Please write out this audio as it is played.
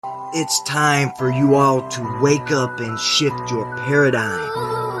It's time for you all to wake up and shift your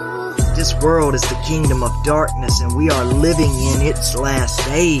paradigm. This world is the kingdom of darkness, and we are living in its last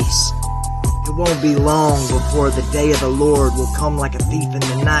days. It won't be long before the day of the Lord will come like a thief in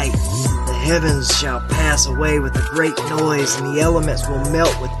the night. The heavens shall pass away with a great noise, and the elements will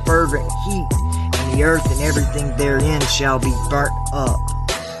melt with fervent heat, and the earth and everything therein shall be burnt up.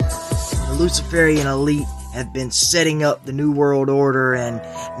 The Luciferian elite have been setting up the New World Order, and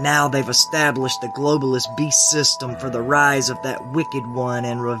now they've established the globalist beast system for the rise of that wicked one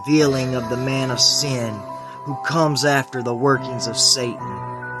and revealing of the man of sin who comes after the workings of Satan.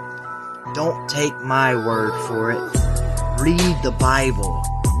 Don't take my word for it. Read the Bible,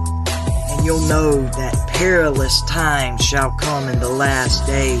 and you'll know that perilous times shall come in the last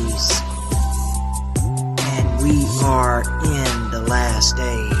days. And we are in the last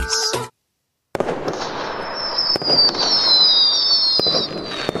days.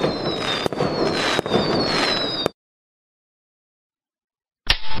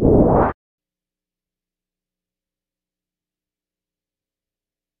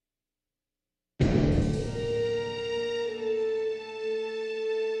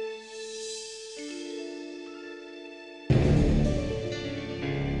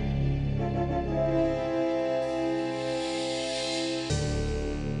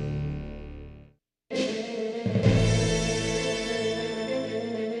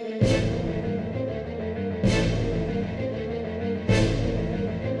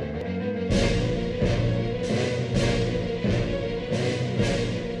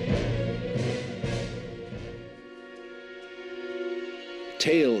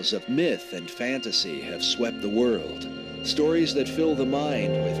 Tales of myth and fantasy have swept the world, stories that fill the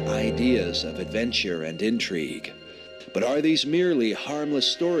mind with ideas of adventure and intrigue. But are these merely harmless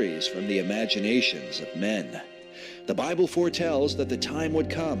stories from the imaginations of men? The Bible foretells that the time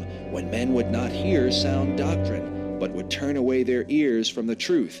would come when men would not hear sound doctrine, but would turn away their ears from the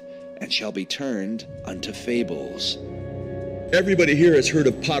truth, and shall be turned unto fables. Everybody here has heard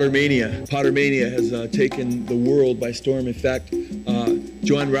of Pottermania. Pottermania has taken the world by storm. In fact,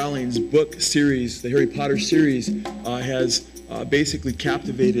 Joanne Rowling's book series, the Harry Potter series, has basically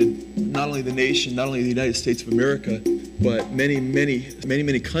captivated not only the nation, not only the United States of America, but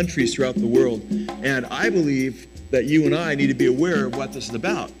many countries throughout the world. And I believe that you and I need to be aware of what this is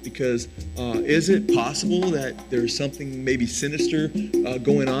about, because is it possible that there's something maybe sinister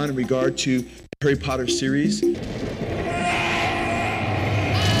going on in regard to the Harry Potter series?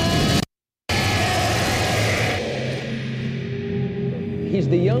 He's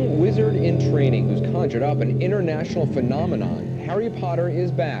the young wizard in training who's conjured up an international phenomenon. Harry Potter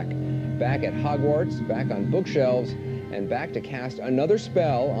is back. Back at Hogwarts, back on bookshelves, and back to cast another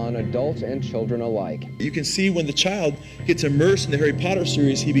spell on adults and children alike. You can see when the child gets immersed in the Harry Potter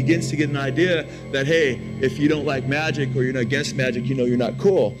series, he begins to get an idea that, hey, if you don't like magic or you're not against magic, you know you're not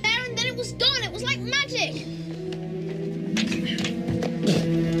cool. And then it was done. It was like magic.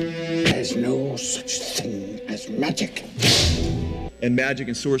 There's no such thing as magic. And magic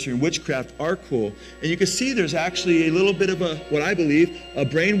and sorcery and witchcraft are cool. And you can see there's actually a little bit of a, what I believe, a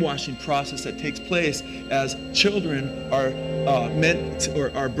brainwashing process that takes place as children are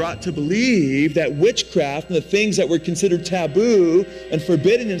are brought to believe that witchcraft and the things that were considered taboo and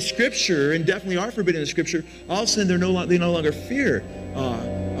forbidden in Scripture, and definitely are forbidden in Scripture, all of a sudden they no longer fear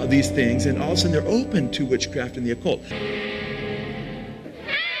these things, and all of a sudden they're open to witchcraft and the occult.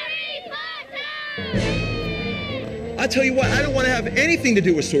 I tell you what, I don't want to have anything to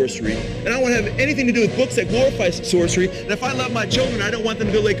do with sorcery, and I don't want to have anything to do with books that glorify sorcery. And if I love my children, I don't want them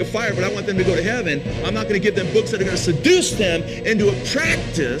to go to the lake of fire, but I want them to go to heaven. I'm not going to give them books that are going to seduce them into a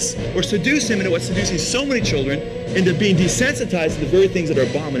practice, or seduce them into what's seducing so many children, into being desensitized to the very things that are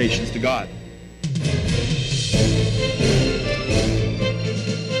abominations to God.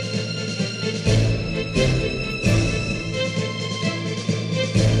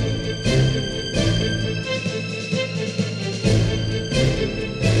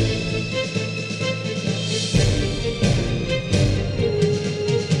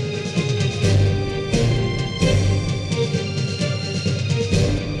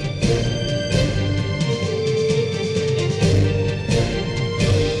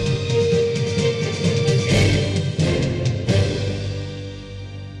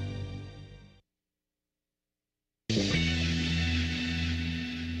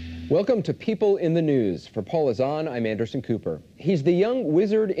 Welcome to People in the News. For Paul Azan, I'm Anderson Cooper. He's the young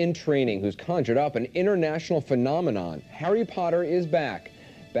wizard in training who's conjured up an international phenomenon. Harry Potter is back.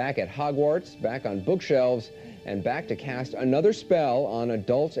 Back at Hogwarts, back on bookshelves, and back to cast another spell on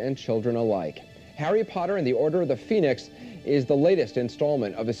adults and children alike. Harry Potter and the Order of the Phoenix is the latest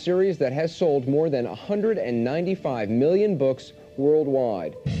installment of a series that has sold more than 195 million books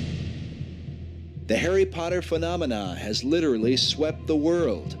worldwide. The Harry Potter phenomena has literally swept the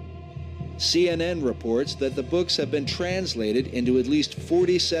world. CNN reports that the books have been translated into at least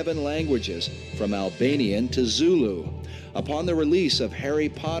 47 languages, from Albanian to Zulu. Upon the release of Harry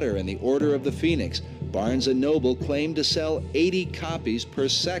Potter and the Order of the Phoenix, Barnes & Noble claimed to sell 80 copies per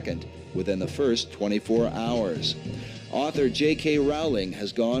second within the first 24 hours. Author J.K. Rowling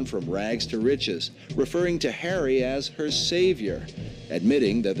has gone from rags to riches, referring to Harry as her savior,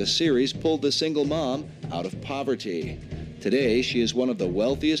 admitting that the series pulled the single mom out of poverty. Today, she is one of the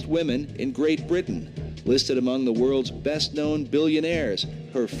wealthiest women in Great Britain. Listed among the world's best-known billionaires,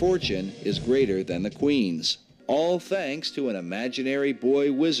 her fortune is greater than the Queen's. All thanks to an imaginary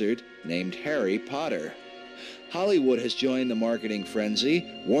boy wizard named Harry Potter. Hollywood has joined the marketing frenzy.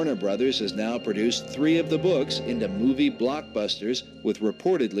 Warner Brothers has now produced 3 of the books into movie blockbusters, with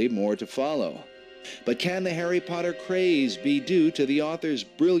reportedly more to follow. But can the Harry Potter craze be due to the author's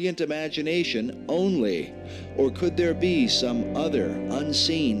brilliant imagination only? Or could there be some other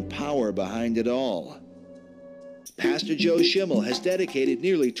unseen power behind it all? Pastor Joe Schimmel has dedicated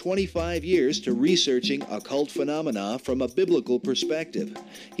nearly 25 years to researching occult phenomena from a biblical perspective.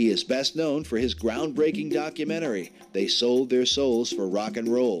 He is best known for his groundbreaking documentary, They Sold Their Souls for Rock and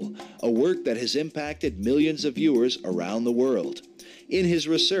Roll, a work that has impacted millions of viewers around the world. In his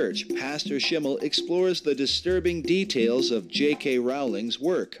research, Pastor Schimmel explores the disturbing details of J.K. Rowling's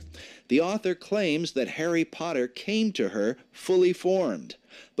work. The author claims that Harry Potter came to her fully formed.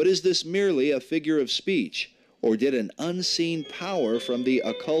 But is this merely a figure of speech? Or did an unseen power from the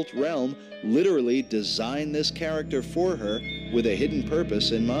occult realm literally design this character for her with a hidden purpose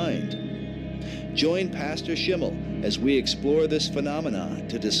in mind? Join Pastor Schimmel as we explore this phenomenon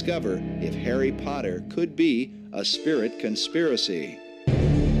to discover if Harry Potter could be a spirit conspiracy.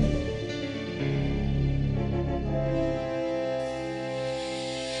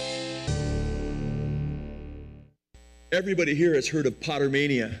 Everybody here has heard of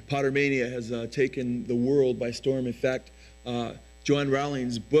Pottermania. Pottermania has taken the world by storm. In fact, Joanne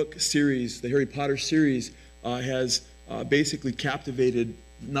Rowling's book series, the Harry Potter series, has basically captivated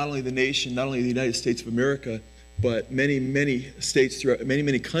not only the nation, not only the United States of America, but many states throughout,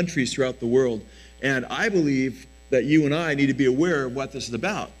 many countries throughout the world. And I believe that you and I need to be aware of what this is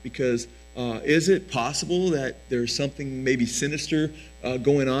about, because is it possible that there's something maybe sinister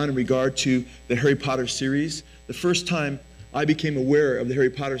going on in regard to the Harry Potter series? The first time I became aware of the Harry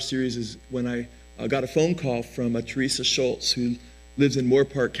Potter series is when I got a phone call from Teresa Schultz, who lives in Moore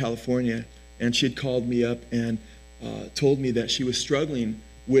Park, California, and she had called me up and told me that she was struggling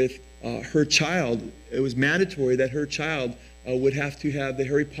with her child. It was mandatory that her child would have to have the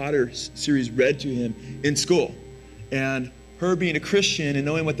Harry Potter series read to him in school. And her being a Christian and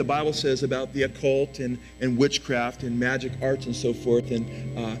knowing what the Bible says about the occult and witchcraft and magic arts and so forth,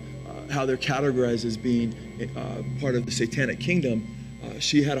 and how they're categorized as being part of the satanic kingdom,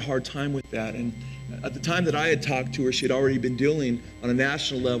 she had a hard time with that. And at the time that I had talked to her, she had already been dealing on a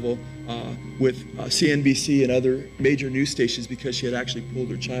national level with CNBC and other major news stations, because she had actually pulled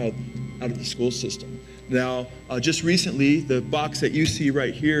her child out of the school system. Now, just recently, the box that you see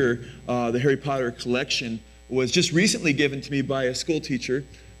right here, the Harry Potter collection, was just recently given to me by a school teacher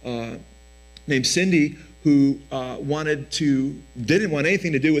named Cindy, who didn't want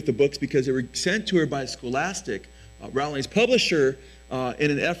anything to do with the books because they were sent to her by Scholastic, Rowling's publisher,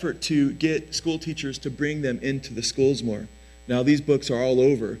 in an effort to get school teachers to bring them into the schools more. Now, these books are all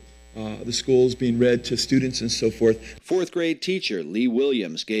over the schools, being read to students and so forth. 4th grade teacher Lee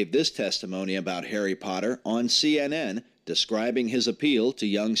Williams gave this testimony about Harry Potter on CNN, describing his appeal to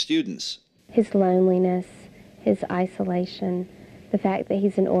young students. His loneliness, his isolation, the fact that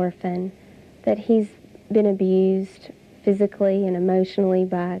he's an orphan, that he's been abused physically and emotionally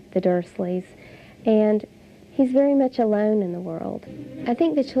by the Dursleys, and he's very much alone in the world. I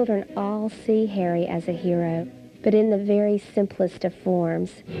think the children all see Harry as a hero, but in the very simplest of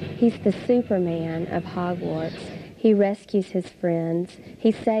forms. He's the Superman of Hogwarts. He rescues his friends.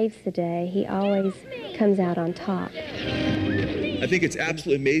 He saves the day. He always comes out on top. I think it's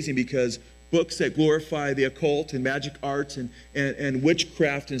absolutely amazing, because books that glorify the occult and magic arts and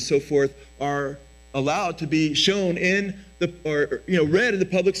witchcraft and so forth are allowed to be shown in read in the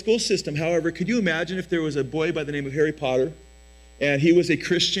public school system. However, could you imagine if there was a boy by the name of Harry Potter, And he was a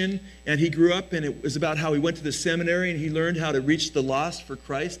Christian, and he grew up, and it was about how he went to the seminary, and he learned how to reach the lost for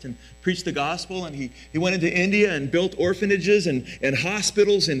Christ and preach the gospel. And he went into India and built orphanages and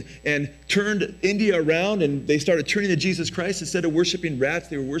hospitals and turned India around, and they started turning to Jesus Christ. Instead of worshiping rats,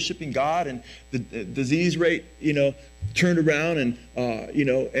 they were worshiping God, and the disease rate, turned around, and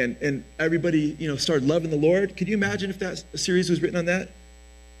and everybody, started loving the Lord. Could you imagine if that series was written on that?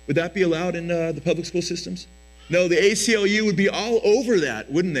 Would that be allowed in the public school systems? No, the ACLU would be all over that,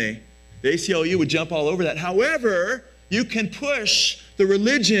 wouldn't they? The ACLU would jump all over that. However, you can push the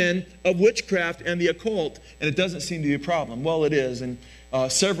religion of witchcraft and the occult, and it doesn't seem to be a problem. Well, it is. In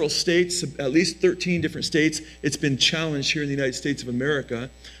several states, at least 13 different states, it's been challenged here in the United States of America.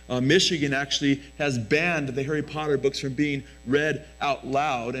 Michigan actually has banned the Harry Potter books from being read out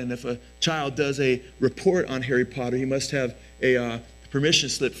loud, and if a child does a report on Harry Potter, he must have a permission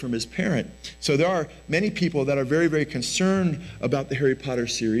slip from his parent. So there are many people that are very, very concerned about the Harry Potter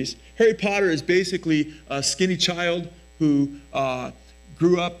series. Harry Potter is basically a skinny child who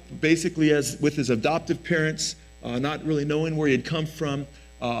grew up basically with his adoptive parents, not really knowing where he had come from.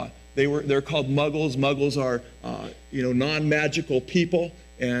 They're called Muggles. Muggles are non-magical people,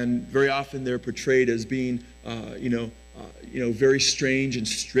 and very often they're portrayed as being very strange and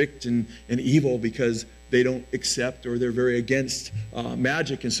strict and evil because they don't accept, or they're very against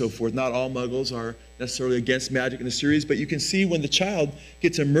magic and so forth. Not all Muggles are necessarily against magic in the series, but you can see when the child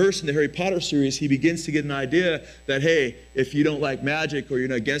gets immersed in the Harry Potter series, he begins to get an idea that, hey, if you don't like magic or you're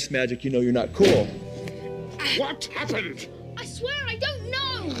not against magic, you're not cool. What happened? I swear I don't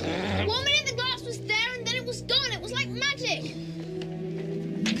know. 1 minute the glass was there and then it was gone. It was like magic.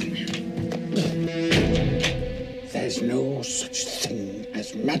 There's no such thing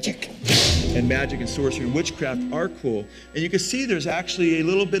as magic. And magic and sorcery and witchcraft are cool. And you can see there's actually a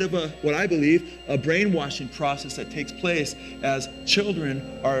little bit of what I believe, a brainwashing process that takes place as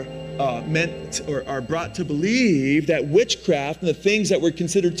children are are brought to believe that witchcraft and the things that were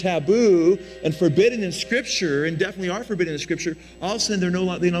considered taboo and forbidden in Scripture, and definitely are forbidden in Scripture, all of a sudden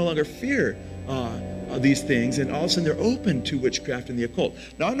they no longer fear these things, and all of a sudden they're open to witchcraft and the occult.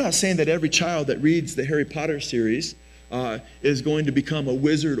 Now, I'm not saying that every child that reads the Harry Potter series is going to become a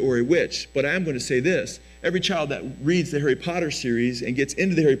wizard or a witch, but I am going to say this. Every child that reads the Harry Potter series and gets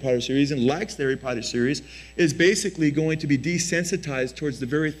into the Harry Potter series and likes the Harry Potter series is basically going to be desensitized towards the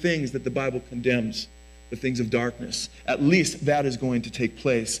very things that the Bible condemns, the things of darkness. At least that is going to take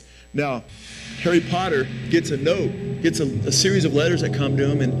place. Now, Harry Potter gets a note, gets a series of letters that come to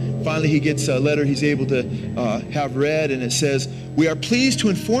him, and finally he gets a letter he's able to have read, and it says, "We are pleased to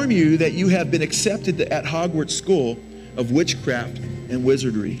inform you that you have been accepted at Hogwarts School of Witchcraft and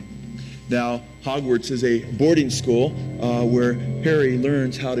Wizardry." Now, Hogwarts is a boarding school where Harry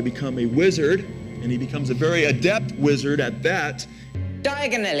learns how to become a wizard, and he becomes a very adept wizard at that.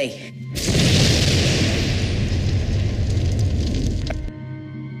 Diagonally.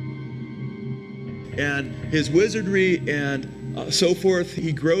 And his wizardry and so forth,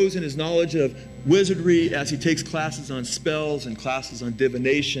 he grows in his knowledge of wizardry as he takes classes on spells and classes on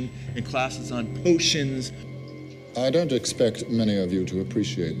divination and classes on potions. I don't expect many of you to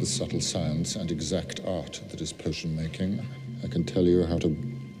appreciate the subtle science and exact art that is potion making. I can tell you how to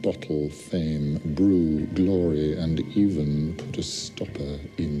bottle fame, brew glory, and even put a stopper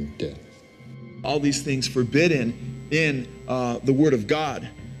in death. All these things forbidden in the Word of God.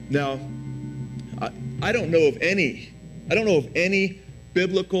 Now, I don't know of any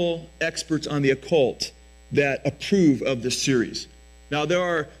biblical experts on the occult that approve of this series. Now, there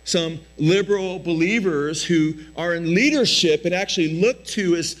are some liberal believers who are in leadership and actually look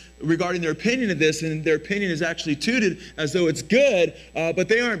to us regarding their opinion of this, and their opinion is actually touted as though it's good, but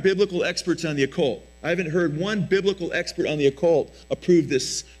they aren't biblical experts on the occult. I haven't heard one biblical expert on the occult approve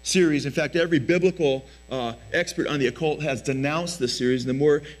this series. In fact, every biblical expert on the occult has denounced this series, and the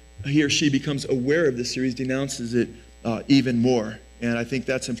more he or she becomes aware of this series, denounces it even more. And I think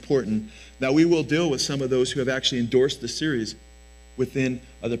that's important. Now, we will deal with some of those who have actually endorsed the series within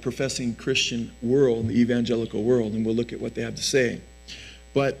the professing Christian world, the evangelical world, and we'll look at what they have to say.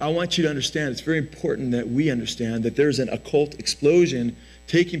 But I want you to understand, it's very important that we understand that there's an occult explosion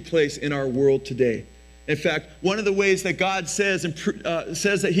taking place in our world today. In fact, one of the ways that God says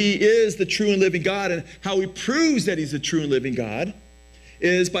that He is the true and living God, and how He proves that He's the true and living God,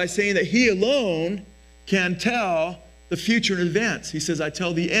 is by saying that He alone can tell the future in advance. He says, "I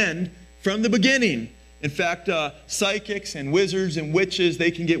tell the end from the beginning." In fact, psychics and wizards and witches, they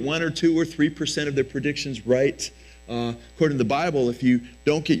can get 1 or 2 or 3% of their predictions right. According to the Bible, if you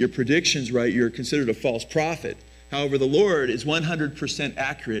don't get your predictions right, you're considered a false prophet. However, the Lord is 100%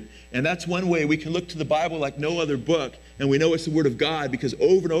 accurate, and that's one way we can look to the Bible like no other book, and we know it's the Word of God because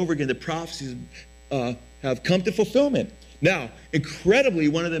over and over again the prophecies have come to fulfillment. Now, incredibly,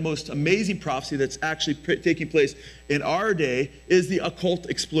 one of the most amazing prophecy that's actually taking place in our day is the occult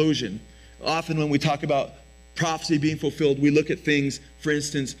explosion. Often when we talk about prophecy being fulfilled, we look at things, for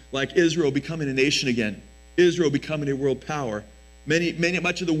instance, like Israel becoming a nation again, Israel becoming a world power.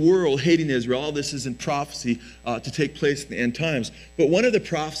 Much of the world hating Israel. All this is in prophecy to take place in the end times. But one of the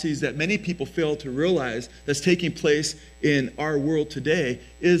prophecies that many people fail to realize that's taking place in our world today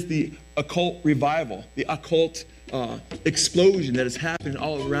is the occult revival, the occult explosion that is happening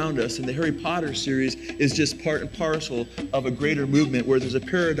all around us. And the Harry Potter series is just part and parcel of a greater movement where there's a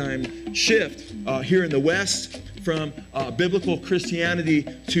paradigm shift here in the West from biblical Christianity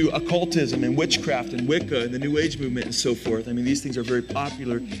to occultism and witchcraft and Wicca and the New Age movement and so forth. I mean, these things are very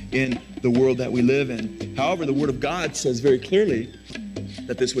popular in the world that we live in. However, the Word of God says very clearly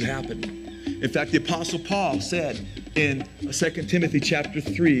that this would happen. In fact, the Apostle Paul said in 2 Timothy chapter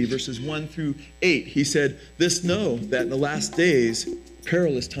 3, verses 1 through 8, he said, "This know that in the last days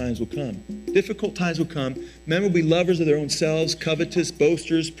perilous times will come. Difficult times will come. Men will be lovers of their own selves, covetous,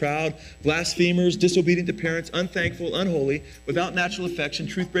 boasters, proud, blasphemers, disobedient to parents, unthankful, unholy, without natural affection,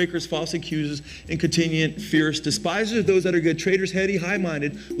 truth breakers, false accusers, incontinent, fierce, despisers of those that are good, traitors, heady,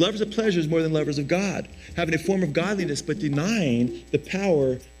 high-minded, lovers of pleasures more than lovers of God, having a form of godliness, but denying the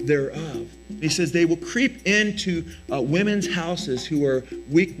power thereof." And he says they will creep into women's houses who are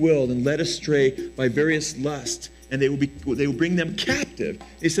weak-willed and led astray by various lusts, and they will bring them captive.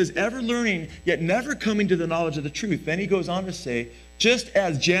 He says, ever learning, yet never coming to the knowledge of the truth. Then he goes on to say, just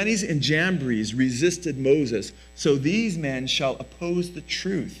as Jannes and Jambres resisted Moses, so these men shall oppose the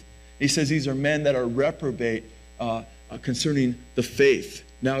truth. He says these are men that are reprobate concerning the faith.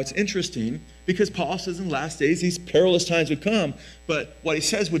 Now it's interesting because Paul says in the last days these perilous times would come, but what he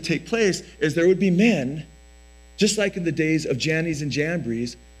says would take place is there would be men, just like in the days of Jannes and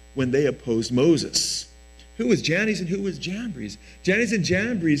Jambres when they opposed Moses. Who was Jannes and who was Jambres? Jannes and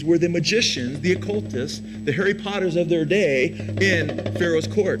Jambres were the magicians, the occultists, the Harry Potters of their day in Pharaoh's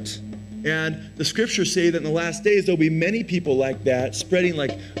court. And the scriptures say that in the last days there'll be many people like that, spreading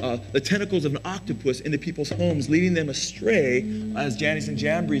like the tentacles of an octopus into people's homes, leading them astray, as Jannes and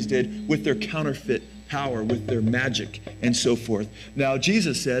Jambres did with their counterfeit power, with their magic, and so forth. Now,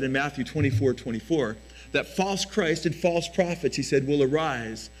 Jesus said in Matthew 24:24 that false Christ and false prophets, he said, will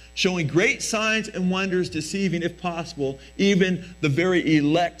arise, showing great signs and wonders, deceiving, if possible, even the very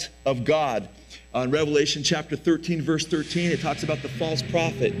elect of God. In Revelation chapter 13, verse 13, it talks about the false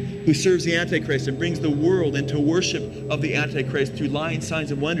prophet who serves the Antichrist and brings the world into worship of the Antichrist through lying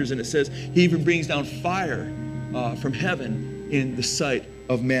signs and wonders. And it says he even brings down fire from heaven in the sight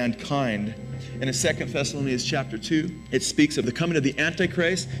of mankind. And in 2 Thessalonians chapter 2, it speaks of the coming of the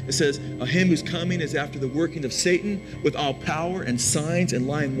Antichrist. It says, him who's coming is after the working of Satan with all power and signs and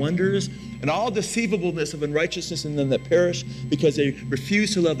lying wonders and all deceivableness of unrighteousness in them that perish because they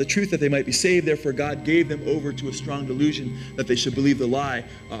refuse to love the truth that they might be saved. Therefore God gave them over to a strong delusion that they should believe the lie,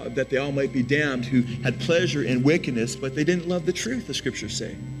 that they all might be damned, who had pleasure in wickedness, but they didn't love the truth, the scriptures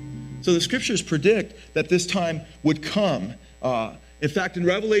say. So the scriptures predict that this time would come. In fact, in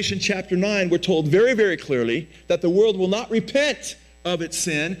Revelation chapter 9, we're told very, very clearly that the world will not repent of its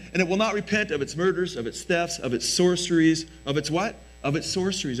sin, and it will not repent of its murders, of its thefts, of its sorceries, of its what? Of its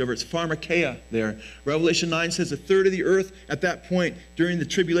sorceries, of its pharmakeia there. Revelation 9 says a third of the earth at that point during the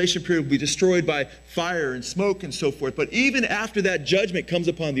tribulation period will be destroyed by fire and smoke and so forth. But even after that judgment comes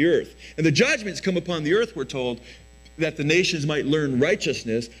upon the earth, and the judgments come upon the earth, we're told, that the nations might learn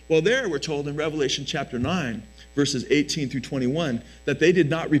righteousness. Well, there we're told in Revelation chapter 9, verses 18 through 21, that they did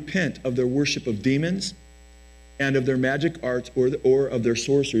not repent of their worship of demons and of their magic arts or of their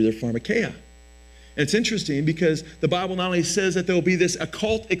sorcery, their pharmakeia. And it's interesting because the Bible not only says that there will be this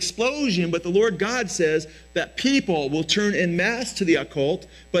occult explosion, but the Lord God says that people will turn en masse to the occult,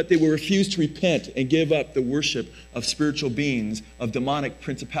 but they will refuse to repent and give up the worship of spiritual beings, of demonic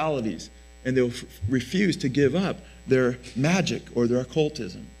principalities. And they'll refuse to give up their magic or their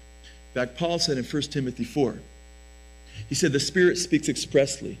occultism. In fact, Paul said in 1 Timothy 4, he said, the Spirit speaks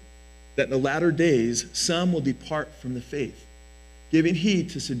expressly that in the latter days some will depart from the faith, giving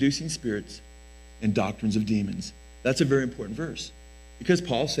heed to seducing spirits and doctrines of demons. That's a very important verse because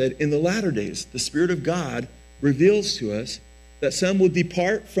Paul said in the latter days, the Spirit of God reveals to us that some will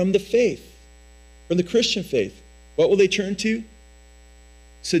depart from the faith, from the Christian faith. What will they turn to?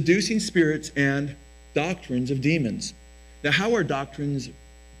 Seducing spirits and doctrines of demons. Now, how are doctrines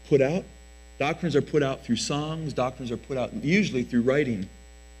put out? Doctrines are put out through songs. Doctrines are put out usually through writing.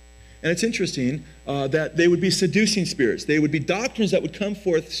 And it's interesting that they would be seducing spirits. They would be doctrines that would come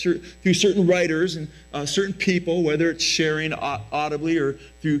forth through certain writers and certain people, whether it's sharing audibly or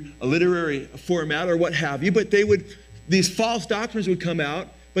through a literary format or what have you. But these false doctrines would come out,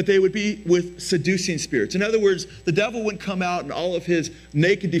 but they would be with seducing spirits. In other words, the devil wouldn't come out in all of his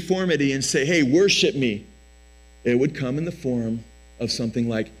naked deformity and say, hey, worship me. It would come in the form of something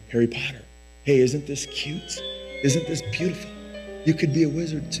like Harry Potter. Hey, isn't this cute? Isn't this beautiful? You could be a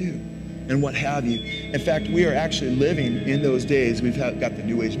wizard too, and what have you. In fact, we are actually living in those days. We've got the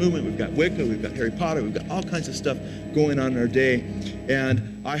New Age movement, we've got Wicca, we've got Harry Potter, we've got all kinds of stuff going on in our day.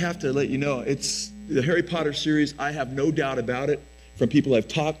 And I have to let you know, it's the Harry Potter series, I have no doubt about it. From people I've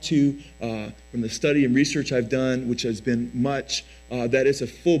talked to, from the study and research I've done, which has been much, that it's a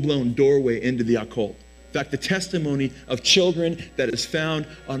full-blown doorway into the occult. In fact, the testimony of children that is found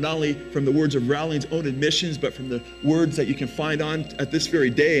not only from the words of Rowling's own admissions, but from the words that you can find on at this very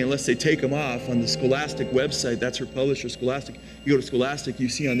day, unless they take them off on the Scholastic website. That's her publisher, Scholastic. You go to Scholastic, you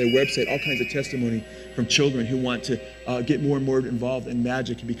see on their website all kinds of testimony from children who want to get more and more involved in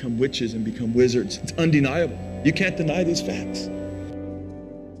magic and become witches and become wizards. It's undeniable. You can't deny these facts.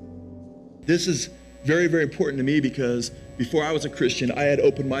 This is very, very important to me because before I was a Christian, I had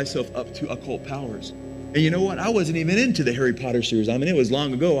opened myself up to occult powers. And you know what? I wasn't even into the Harry Potter series. I mean, it was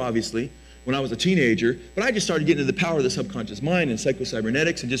long ago, obviously, when I was a teenager. But I just started getting into the power of the subconscious mind and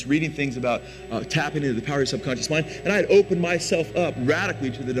psycho-cybernetics and just reading things about tapping into the power of the subconscious mind. And I had opened myself up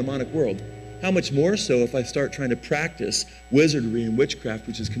radically to the demonic world. How much more so if I start trying to practice wizardry and witchcraft,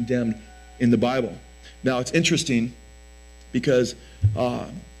 which is condemned in the Bible. Now, it's interesting because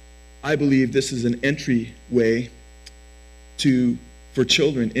I believe this is an entryway for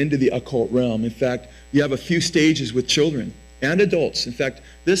children into the occult realm. In fact, you have a few stages with children and adults. In fact,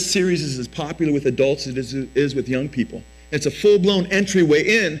 this series is as popular with adults as it is with young people. It's a full-blown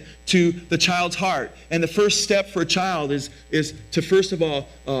entryway in to the child's heart. And the first step for a child is to first of all,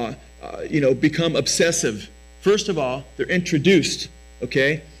 become obsessive. First of all, they're introduced,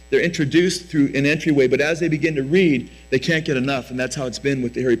 okay? They're introduced through an entryway, but as they begin to read, they can't get enough, and that's how it's been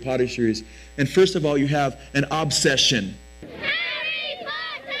with the Harry Potter series. And first of all, you have an obsession.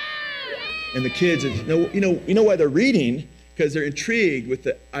 And the kids, you know why they're reading? Because they're intrigued with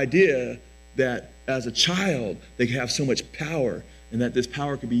the idea that as a child, they have so much power and that this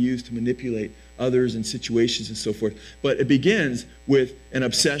power could be used to manipulate others and situations and so forth. But it begins with an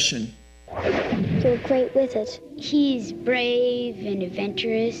obsession. You're a great wizard. He's brave and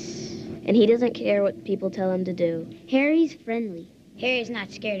adventurous. And he doesn't care what people tell him to do. Harry's friendly. Harry's not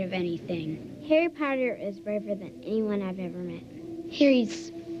scared of anything. Harry Potter is braver than anyone I've ever met.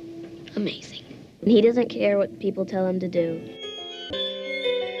 Harry's amazing. And he doesn't care what people tell him to do.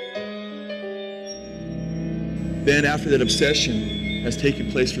 Then after that obsession has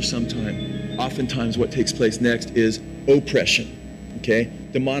taken place for some time, oftentimes what takes place next is oppression, okay?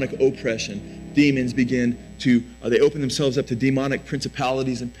 Demonic oppression. Demons begin to, they open themselves up to demonic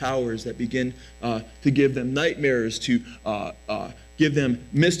principalities and powers that begin to give them nightmares, to give them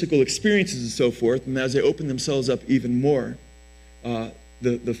mystical experiences and so forth. And as they open themselves up even more,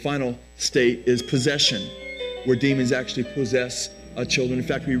 the final state is possession, where demons actually possess children. In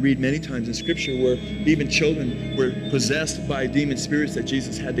fact, we read many times in Scripture where even children were possessed by demon spirits that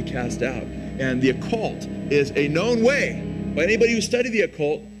Jesus had to cast out. And the occult is a known way by anybody who studied the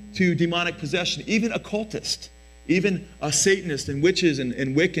occult to demonic possession. Even occultists, even Satanists and witches and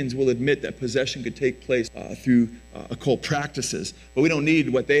Wiccans will admit that possession could take place through occult practices. But we don't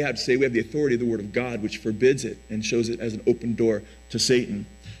need what they have to say. We have the authority of the Word of God, which forbids it and shows it as an open door to Satan.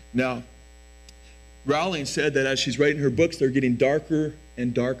 Now, Rowling said that as she's writing her books, they're getting darker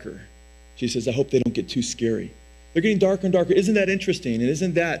and darker. She says, I hope they don't get too scary. They're getting darker and darker. Isn't that interesting? And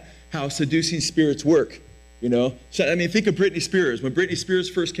isn't that how seducing spirits work? You know? So, I mean, think of Britney Spears. When Britney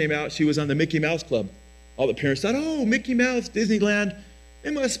Spears first came out, she was on the Mickey Mouse Club. All the parents thought, oh, Mickey Mouse, Disneyland,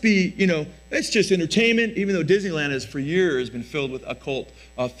 it must be, that's just entertainment, even though Disneyland has for years been filled with occult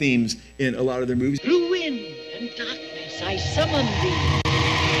themes in a lot of their movies. Through wind and darkness I summon thee.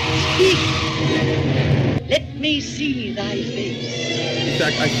 Speak. Let me see thy face. In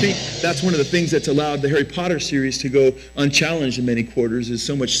fact, I think that's one of the things that's allowed the Harry Potter series to go unchallenged in many quarters, is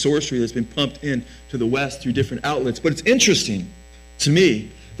so much sorcery that's been pumped in to the West through different outlets. But it's interesting to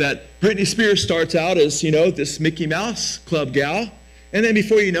me that Britney Spears starts out as, this Mickey Mouse Club gal, and then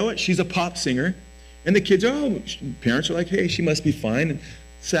before you know it, she's a pop singer, and the kids parents are like, hey, she must be fine. And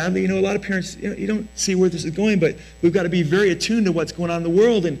sadly, a lot of parents, you don't see where this is going, but we've got to be very attuned to what's going on in the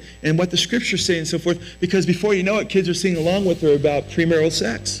world and what the scriptures say and so forth, because before you know it, kids are singing along with her about premarital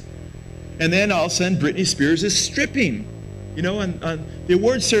sex. And then all of a sudden, Britney Spears is stripping You know, on the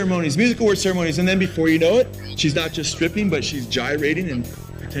award ceremonies, music award ceremonies, and then before you know it, she's not just stripping, but she's gyrating and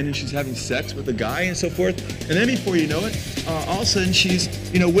pretending she's having sex with a guy and so forth. And then before you know it, all of a sudden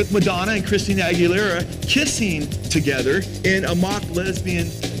she's, you know, with Madonna and Christina Aguilera kissing together in a mock lesbian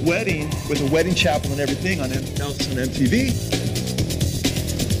wedding with a wedding chapel and everything on MTV.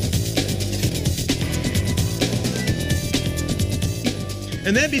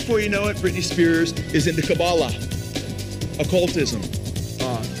 And then before you know it, Britney Spears is into Kabbalah, occultism,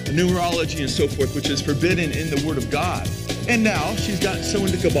 numerology and so forth, which is forbidden in the Word of God. And now she's gotten so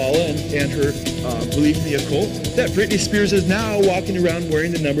into Kabbalah and her belief in the occult that Britney Spears is now walking around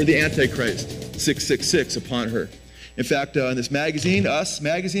wearing the number of the Antichrist, 666, upon her. In fact, in this magazine, Us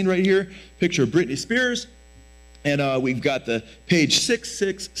magazine right here, picture of Britney Spears, and we've got the page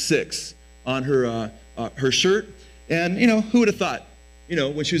 666 on her shirt. And, you know, who would have thought? You know,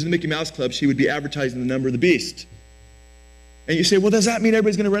 when she was in the Mickey Mouse Club, she would be advertising the number of the beast. And you say, well, does that mean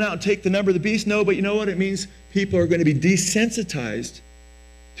everybody's going to run out and take the number of the beast? No, but you know what? It means people are going to be desensitized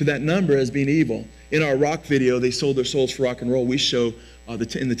to that number as being evil. In our rock video, They Sold Their Souls for Rock and Roll, we show, in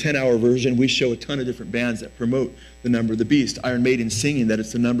the 10-hour version, we show a ton of different bands that promote the number of the beast. Iron Maiden singing that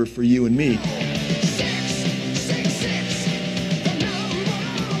it's the number for you and me.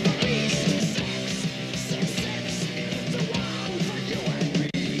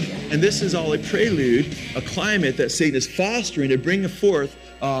 And this is all a prelude, a climate that Satan is fostering to bring forth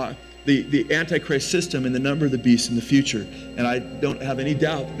the Antichrist system and the number of the beast in the future. And I don't have any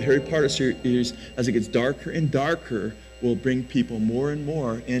doubt that the Harry Potter series, as it gets darker and darker, will bring people more and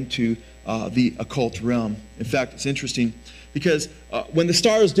more into the occult realm. In fact, it's interesting because when the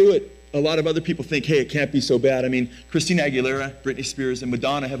stars do it, a lot of other people think, hey, it can't be so bad. I mean, Christina Aguilera, Britney Spears, and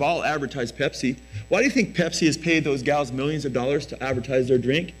Madonna have all advertised Pepsi. Why do you think Pepsi has paid those gals millions of dollars to advertise their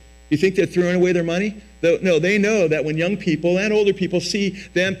drink? You think they're throwing away their money? No, they know that when young people and older people see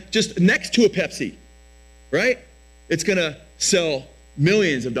them just next to a Pepsi, right? It's going to sell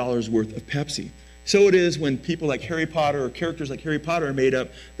millions of dollars worth of Pepsi. So it is when people like Harry Potter or characters like Harry Potter are made up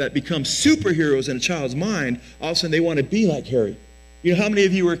that become superheroes in a child's mind. All of a sudden they want to be like Harry. You know, how many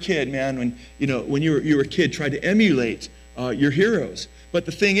of you were a kid, man, when you were a kid, tried to emulate your heroes? But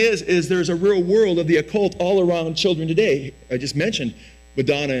the thing is there's a real world of the occult all around children today. I just mentioned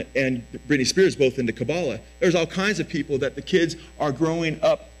Madonna and Britney Spears both into Kabbalah. There's all kinds of people that the kids are growing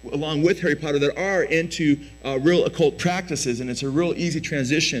up along with Harry Potter that are into real occult practices, and it's a real easy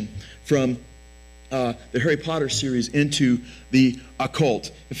transition from the Harry Potter series into the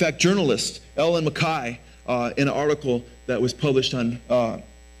occult. In fact, journalist Ellen Mackay, in an article that was published on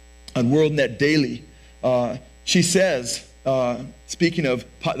WorldNet Daily, she says, speaking of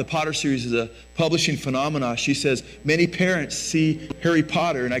the Potter series as a publishing phenomena, she says, many parents see Harry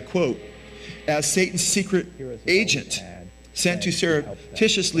Potter, and I quote, as Satan's secret agent sent to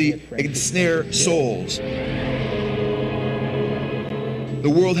surreptitiously ensnare souls. The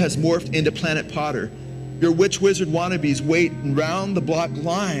world has morphed into Planet Potter. Your witch wizard wannabes wait in round-the-block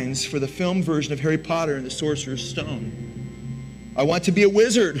lines for the film version of Harry Potter and the Sorcerer's Stone. I want to be a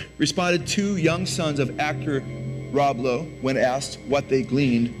wizard, responded two young sons of actor Rob Lowe when asked what they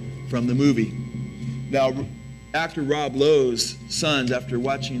gleaned from the movie. Now, actor Rob Lowe's sons, after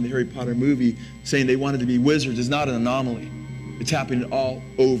watching the Harry Potter movie, saying they wanted to be wizards is not an anomaly. It's happening all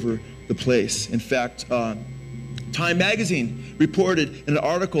over the place. In fact, Time magazine reported in an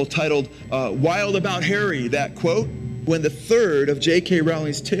article titled Wild About Harry that, quote, when the third of J.K.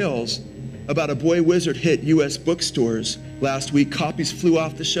 Rowling's tales about a boy wizard hit U.S. bookstores last week, copies flew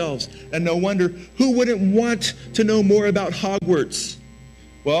off the shelves. And no wonder, who wouldn't want to know more about Hogwarts?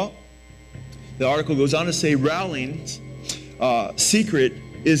 Well, the article goes on to say Rowling's secret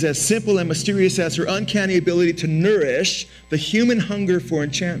is as simple and mysterious as her uncanny ability to nourish the human hunger for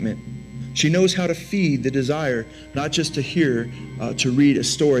enchantment. She knows how to feed the desire, not just to hear, to read a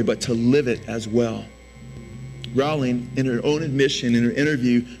story, but to live it as well. Rowling, in her own admission, in her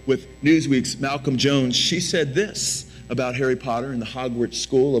interview with Newsweek's Malcolm Jones, she said this about Harry Potter and the Hogwarts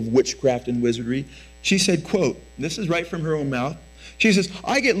School of Witchcraft and Wizardry. She said, quote, this is right from her own mouth, she says,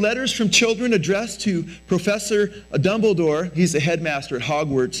 I get letters from children addressed to Professor Dumbledore. He's the headmaster at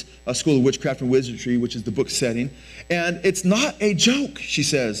Hogwarts School of Witchcraft and Wizardry, which is the book setting. And it's not a joke, she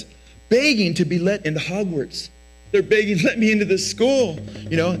says, begging to be let into Hogwarts. They're begging, let me into this school.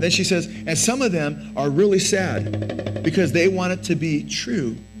 You know, and then she says, and some of them are really sad because they want it to be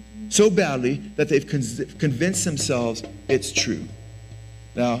true so badly that they've convinced themselves it's true.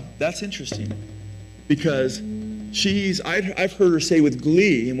 Now, that's interesting because I've heard her say with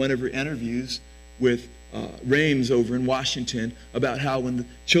glee in one of her interviews with Rames over in Washington about how when the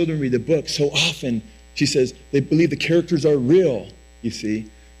children read the book, so often She says they believe the characters are real, you see.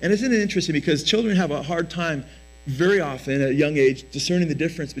 And isn't it interesting, because children have a hard time very often at a young age discerning the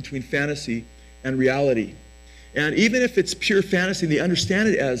difference between fantasy and reality. And even if it's pure fantasy and they understand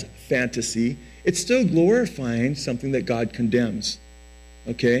it as fantasy, it's still glorifying something that God condemns.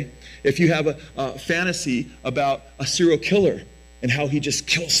 Okay? If you have a fantasy about a serial killer and how he just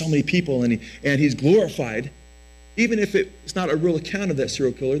kills so many people and he's glorified, even if it's not a real account of that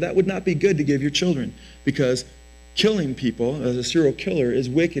serial killer, that would not be good to give your children, because killing people as a serial killer is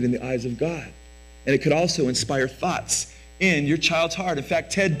wicked in the eyes of God. And it could also inspire thoughts in your child's heart. In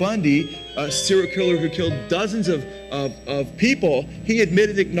fact, Ted Bundy, a serial killer who killed dozens of people, he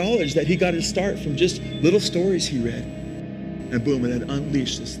acknowledged that he got his start from just little stories he read. And boom, it had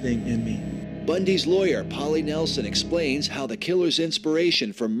unleashed this thing in me. Bundy's lawyer, Polly Nelson, explains how the killer's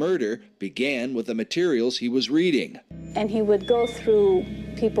inspiration for murder began with the materials he was reading. And he would go through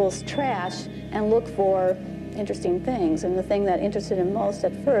people's trash and look for interesting things. And the thing that interested him most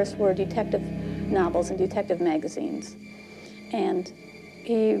at first were detective novels and detective magazines. And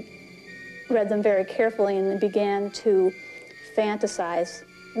he read them very carefully and began to fantasize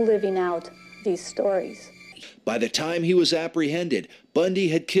living out these stories. By the time he was apprehended, Bundy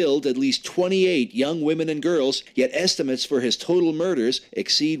had killed at least 28 young women and girls, yet estimates for his total murders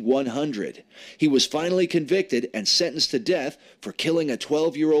exceed 100. He was finally convicted and sentenced to death for killing a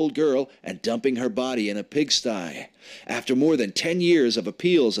 12-year-old girl and dumping her body in a pigsty. After more than 10 years of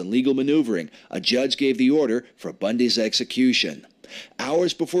appeals and legal maneuvering, a judge gave the order for Bundy's execution.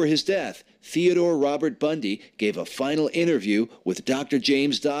 Hours before his death, Theodore Robert Bundy gave a final interview with Dr.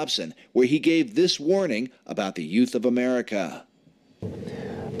 James Dobson, where he gave this warning about the youth of America.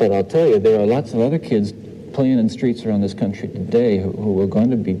 But I'll tell you, there are lots of other kids playing in streets around this country today who are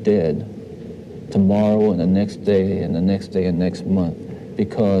going to be dead tomorrow and the next day and the next day and next month,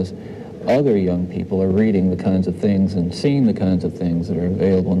 because other young people are reading the kinds of things and seeing the kinds of things that are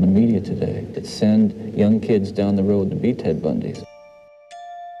available in the media today that send young kids down the road to be Ted Bundys.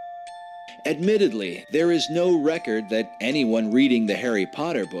 Admittedly, there is no record that anyone reading the Harry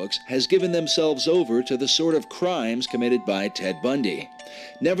Potter books has given themselves over to the sort of crimes committed by Ted Bundy.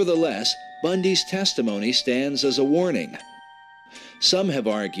 Nevertheless, Bundy's testimony stands as a warning. Some have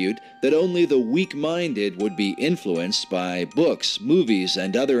argued that only the weak-minded would be influenced by books, movies,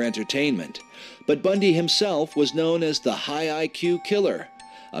 and other entertainment. But Bundy himself was known as the high IQ killer,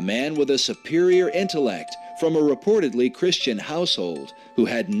 a man with a superior intellect from a reportedly Christian household who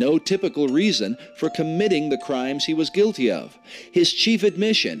had no typical reason for committing the crimes he was guilty of. His chief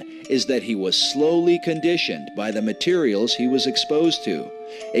admission is that he was slowly conditioned by the materials he was exposed to,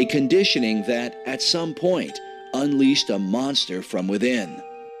 a conditioning that, at some point, unleashed a monster from within.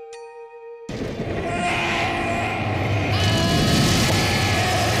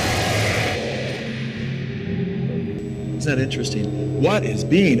 Isn't that interesting? What is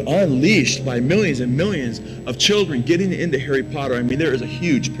being unleashed by millions and millions of children getting into Harry Potter? I mean, there is a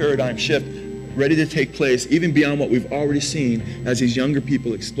huge paradigm shift ready to take place, even beyond what we've already seen, as these younger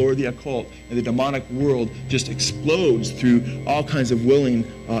people explore the occult and the demonic world just explodes through all kinds of willing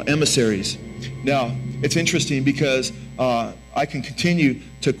emissaries. Now, it's interesting because I can continue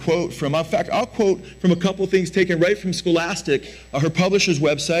to quote from, in fact, I'll quote from a couple things taken right from Scholastic, her publisher's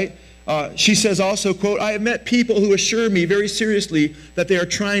website. She says also, quote, "I have met people who assure me very seriously that they are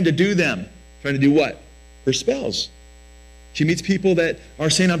trying to do them." Trying to do what? Her spells. She meets people that are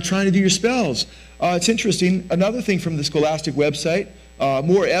saying, "I'm trying to do your spells." It's interesting. Another thing from the Scholastic website,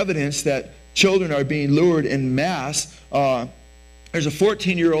 more evidence that children are being lured en masse. There's a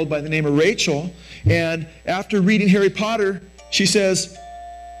 14-year-old by the name of Rachel, and after reading Harry Potter, she says,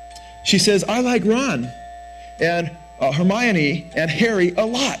 "I like Ron and Hermione and Harry a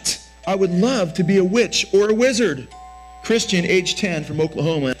lot. I would love to be a witch or a wizard." Christian, age 10, from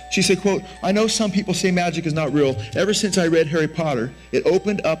Oklahoma. She said, quote, "I know some people say magic is not real. Ever since I read Harry Potter, it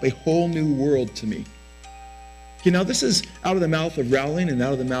opened up a whole new world to me." Okay, now this is out of the mouth of Rowling and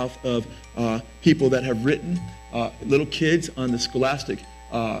out of the mouth of people that have written, little kids on the Scholastic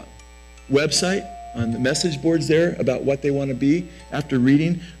website, on the message boards there about what they want to be after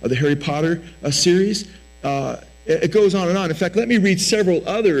reading the Harry Potter series. It goes on and on. In fact, let me read several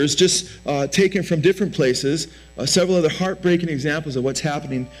others, just taken from different places, several other heartbreaking examples of what's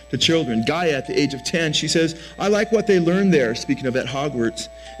happening to children. Gaia, at the age of 10, she says, "I like what they learned there," speaking of at Hogwarts,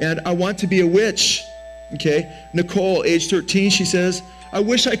 "and I want to be a witch." Okay. Nicole, age 13, she says, "I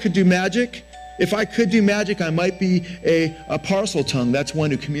wish I could do magic. If I could do magic, I might be a parcel tongue. That's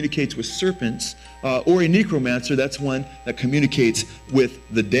one who communicates with serpents. Or a necromancer. That's one that communicates with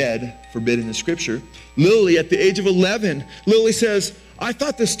the dead, forbidden in Scripture. Lily, at the age of 11, Lily says, I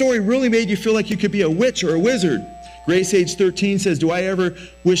thought the story really made you feel like you could be a witch or a wizard. Grace, age 13, says, do I ever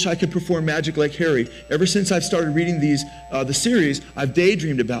wish I could perform magic like Harry? Ever since I've started reading the series, I've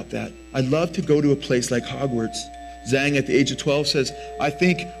daydreamed about that. I'd love to go to a place like Hogwarts. Zhang, at the age of 12, says, I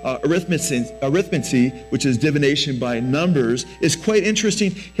think arithmancy, which is divination by numbers, is quite interesting.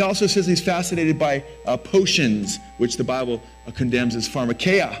 He also says he's fascinated by potions, which the Bible condemns as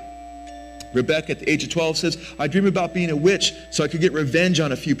pharmakeia. Rebecca, at the age of 12, says, I dream about being a witch so I could get revenge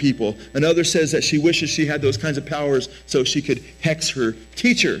on a few people. Another says that she wishes she had those kinds of powers so she could hex her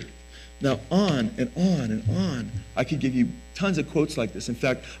teacher. Now, on and on and on. I could give you tons of quotes like this. In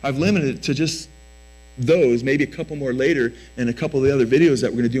fact, I've limited it to just those, maybe a couple more later, and a couple of the other videos that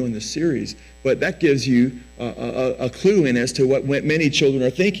we're going to do in this series. But that gives you a clue in as to what many children are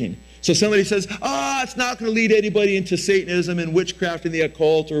thinking. So somebody says, it's not going to lead anybody into Satanism and witchcraft and the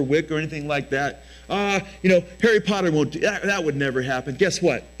occult or Wicca or anything like that. Harry Potter won't, that would never happen. Guess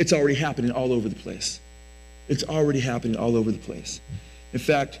what? It's already happening all over the place. It's already happening all over the place. In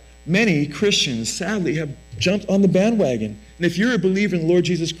fact, many Christians, sadly, have jumped on the bandwagon. And if you're a believer in the Lord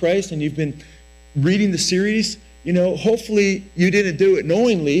Jesus Christ and you've been reading the series, hopefully you didn't do it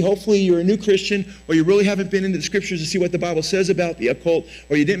knowingly. Hopefully you're a new Christian, or you really haven't been into the Scriptures to see what the Bible says about the occult,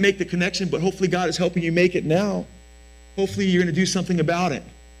 or you didn't make the connection, but hopefully God is helping you make it now. Hopefully you're going to do something about it,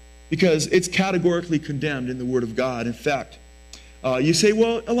 because it's categorically condemned in the Word of God. In fact, you say,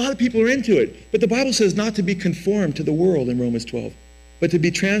 well, a lot of people are into it, but the Bible says not to be conformed to the world in Romans 12. But to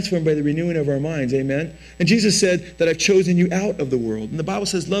be transformed by the renewing of our minds, amen? And Jesus said that I've chosen you out of the world. And the Bible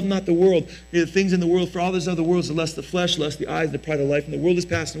says, love not the world, the things in the world, for all those other worlds, the lust of the flesh, lust of the eyes, and the pride of life. And the world is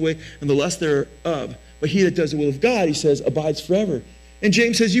passing away, and the lust thereof. But he that does the will of God, he says, abides forever. And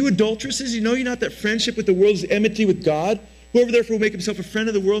James says, you adulteresses, you know you're not that friendship with the world is enmity with God? Whoever therefore will make himself a friend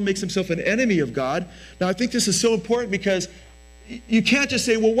of the world makes himself an enemy of God. Now I think this is so important, because you can't just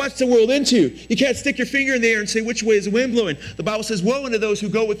say, well, what's the world into? You can't stick your finger in the air and say, which way is the wind blowing? The Bible says, woe unto those who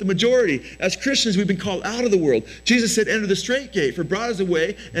go with the majority. As Christians, we've been called out of the world. Jesus said, enter the straight gate, for broad is the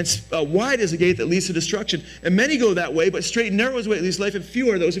way, and wide is the gate that leads to destruction. And many go that way, but straight and narrow is the way that leads to life, and few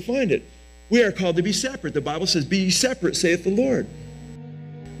are those who find it. We are called to be separate. The Bible says, be ye separate, saith the Lord.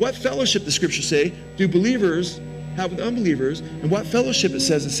 What fellowship, the Scriptures say, do believers have with unbelievers? And what fellowship, it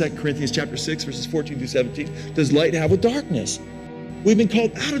says in 2 Corinthians chapter 6, verses 14 through 17, does light have with darkness? We've been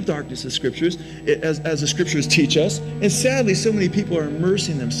called out of darkness, the Scriptures, as the Scriptures teach us. And sadly, so many people are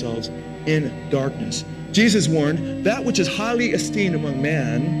immersing themselves in darkness. Jesus warned, that which is highly esteemed among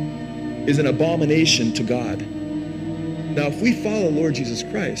man is an abomination to God. Now, if we follow Lord Jesus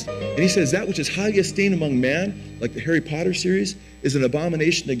Christ, and he says that which is highly esteemed among man, like the Harry Potter series, is an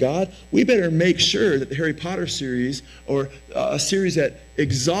abomination to God, we better make sure that the Harry Potter series, or a series that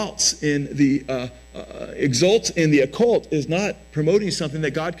exalts in the occult, is not promoting something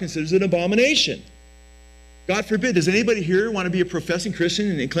that God considers an abomination. God forbid. Does anybody here want to be a professing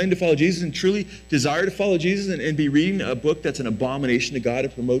Christian and claim to follow Jesus and truly desire to follow Jesus and be reading a book that's an abomination to God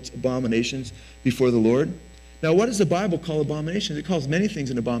and promotes abominations before the Lord? Now, what does the Bible call abominations? It calls many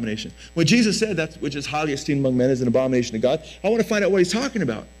things an abomination. When Jesus said that which is highly esteemed among men is an abomination to God, I want to find out what he's talking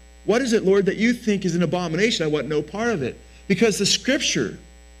about. What is it, Lord, that you think is an abomination? I want no part of it. Because the Scripture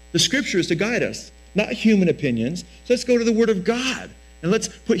is to guide us, not human opinions. So let's go to the Word of God. And let's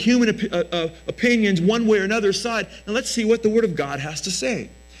put human opinions one way or another aside, and let's see what the Word of God has to say.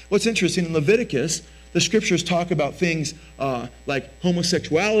 What's interesting, in Leviticus, the Scriptures talk about things like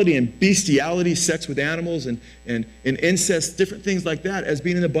homosexuality and bestiality, sex with animals, and incest, different things like that, as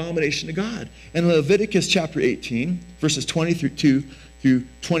being an abomination to God. And in Leviticus chapter 18, verses 22 through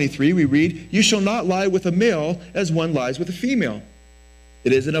 23, we read, you shall not lie with a male as one lies with a female.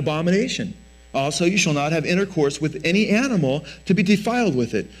 It is an abomination. Also, you shall not have intercourse with any animal to be defiled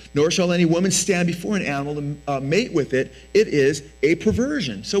with it, nor shall any woman stand before an animal to mate with it. It is a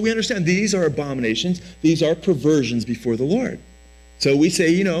perversion. So we understand these are abominations. These are perversions before the Lord. So we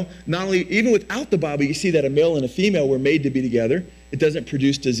say, not only, even without the Bible, you see that a male and a female were made to be together. It doesn't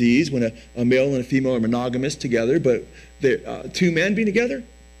produce disease when a male and a female are monogamous together, but two men being together,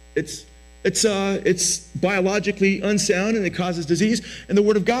 it's biologically unsound and it causes disease. And the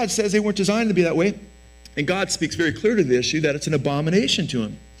Word of God says they weren't designed to be that way. And God speaks very clearly to the issue that it's an abomination to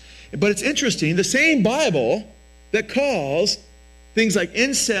him. But it's interesting, the same Bible that calls things like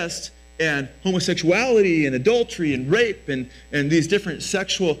incest and homosexuality and adultery and rape and these different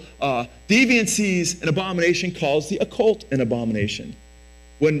sexual deviancies an abomination, calls the occult an abomination.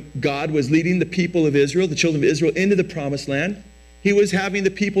 when God was leading the people of Israel, the children of Israel, into the promised land, he was having the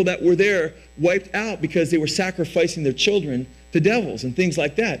people that were there wiped out because they were sacrificing their children to devils and things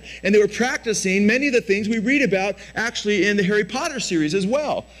like that. And they were practicing many of the things we read about actually in the Harry Potter series as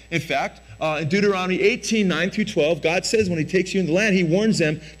well. In fact, in Deuteronomy 18, 9 through 12, God says when he takes you into the land, he warns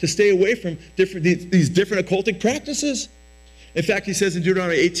them to stay away from these different occultic practices. In fact, he says in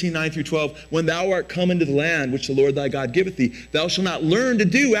Deuteronomy 18, 9 through 12, when thou art come into the land which the Lord thy God giveth thee, thou shalt not learn to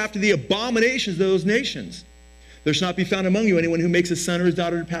do after the abominations of those nations. There shall not be found among you anyone who makes his son or his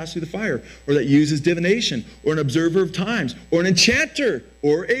daughter to pass through the fire, or that uses divination, or an observer of times, or an enchanter,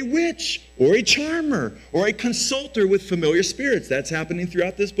 or a witch, or a charmer, or a consulter with familiar spirits. That's happening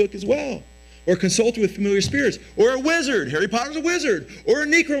throughout this book as well. Or a consulter with familiar spirits, or a wizard. Harry Potter's a wizard. Or a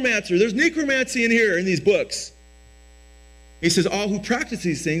necromancer. There's necromancy in here in these books. He says, all who practice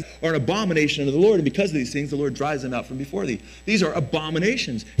these things are an abomination unto the Lord, and because of these things, the Lord drives them out from before thee. These are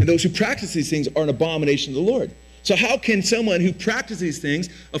abominations, and those who practice these things are an abomination to the Lord. So how can someone who practices these things,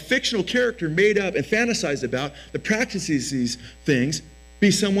 a fictional character made up and fantasized about, that practices these things,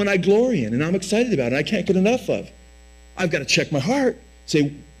 be someone I glory in and I'm excited about and I can't get enough of? I've got to check my heart.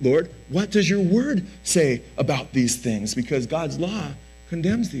 Say, Lord, what does your word say about these things? Because God's law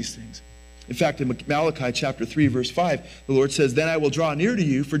condemns these things. In fact, in Malachi chapter 3, verse 5, the Lord says, then I will draw near to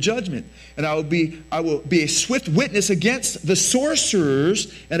you for judgment, and I will be a swift witness against the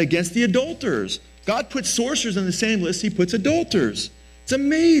sorcerers and against the adulterers. God puts sorcerers on the same list he puts adulterers. It's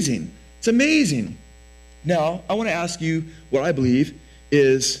amazing. It's amazing. Now, I want to ask you what I believe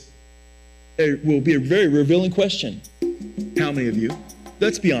will be a very revealing question. How many of you,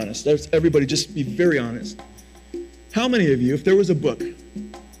 let's be honest, everybody just be very honest. How many of you, if there was a book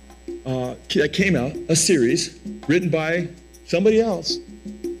that came out, a series written by somebody else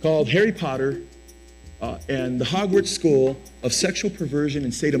called Harry Potter and the Hogwarts School of Sexual Perversion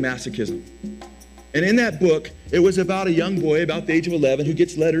and Sadomasochism. And in that book, it was about a young boy about the age of 11 who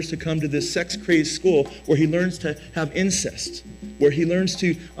gets letters to come to this sex-crazed school where he learns to have incest, where he learns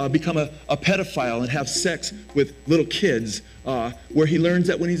to become a pedophile and have sex with little kids, where he learns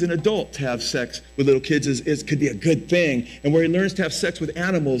that when he's an adult to have sex with little kids could be a good thing, and where he learns to have sex with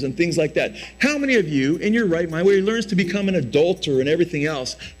animals and things like that. How many of you in your right mind, where he learns to become an adulterer and everything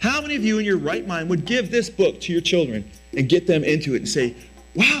else, how many of you in your right mind would give this book to your children and get them into it and say,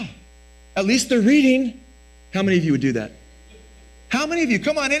 wow, at least they're reading? How many of you would do that? How many of you?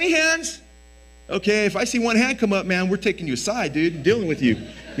 Come on, any hands? Okay, if I see one hand come up, man, we're taking you aside, dude, and dealing with you,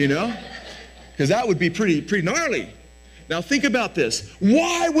 you know? Because that would be pretty gnarly. Now think about this.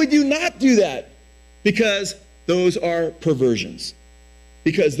 Why would you not do that? Because those are perversions.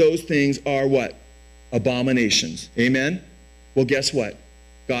 Because those things are what? Abominations. Amen? Well, guess what?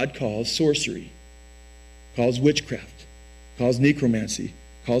 God calls sorcery, calls witchcraft, calls necromancy,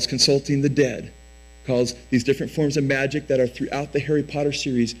 calls consulting the dead, calls these different forms of magic that are throughout the Harry Potter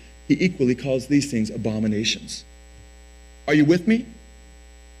series. He equally calls these things abominations. Are you with me?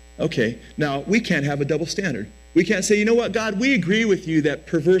 Okay, now we can't have a double standard. We can't say, you know what, God, we agree with you that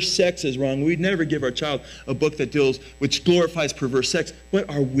perverse sex is wrong. We'd never give our child a book which glorifies perverse sex. But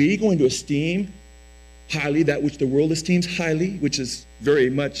are we going to esteem highly that which the world esteems highly, which is very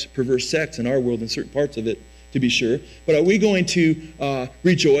much perverse sex in our world, in certain parts of it, to be sure. But are we going to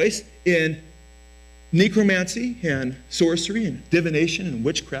rejoice in necromancy and sorcery and divination and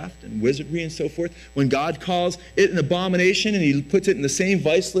witchcraft and wizardry and so forth when God calls it an abomination and he puts it in the same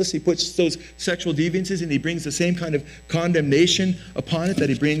vice list? He puts those sexual deviances and he brings the same kind of condemnation upon it that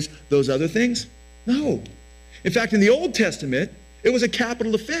he brings those other things? No. In fact, in the Old Testament, it was a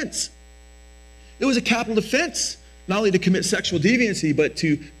capital offense. It was a capital offense not only to commit sexual deviancy but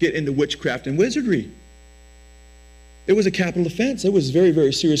to get into witchcraft and wizardry. It was a capital offense. It was a very,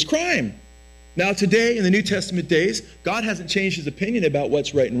 very serious crime. Now today, in the New Testament days, God hasn't changed his opinion about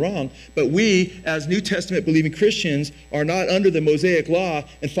what's right and wrong, but we, as New Testament believing Christians, are not under the Mosaic law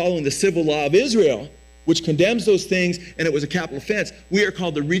and following the civil law of Israel, which condemns those things, and it was a capital offense. We are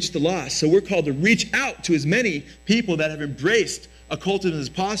called to reach the lost. So we're called to reach out to as many people that have embraced occultism as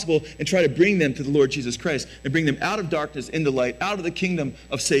possible and try to bring them to the Lord Jesus Christ and bring them out of darkness into light, out of the kingdom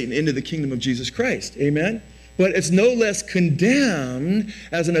of Satan into the kingdom of Jesus Christ. Amen? But it's no less condemned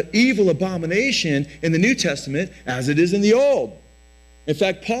as an evil abomination in the New Testament as it is in the Old. In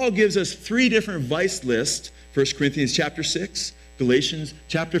fact, Paul gives us 3 different vice lists, 1 Corinthians chapter 6, Galatians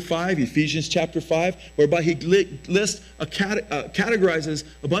chapter 5, Ephesians chapter 5, whereby he categorizes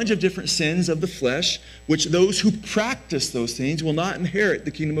a bunch of different sins of the flesh, which those who practice those things will not inherit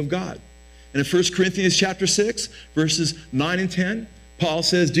the kingdom of God. And in 1 Corinthians chapter 6, verses 9 and 10, Paul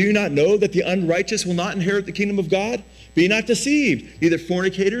says, do you not know that the unrighteous will not inherit the kingdom of God? Be not deceived. Neither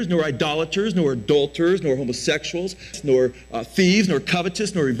fornicators, nor idolaters, nor adulterers, nor homosexuals, nor thieves, nor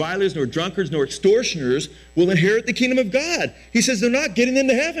covetous, nor revilers, nor drunkards, nor extortioners will inherit the kingdom of God. He says they're not getting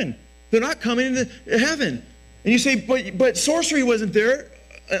into heaven. They're not coming into heaven. And you say, but sorcery wasn't there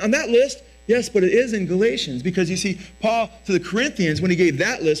on that list. Yes, but it is in Galatians, because you see, Paul to the Corinthians, when he gave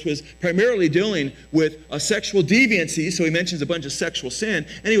that list, was primarily dealing with sexual deviancy, so he mentions a bunch of sexual sin,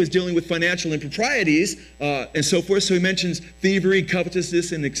 and he was dealing with financial improprieties and so forth, so he mentions thievery,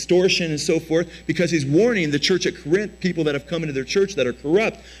 covetousness, and extortion and so forth, because he's warning the church at Corinth, people that have come into their church that are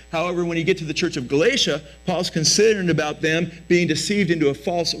corrupt. However, when you get to the church of Galatia, Paul's concerned about them being deceived into a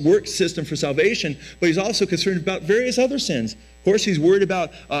false work system for salvation, but he's also concerned about various other sins. Of course, he's worried about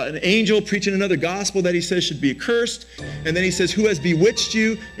an angel preaching another gospel that he says should be accursed. And then he says, who has bewitched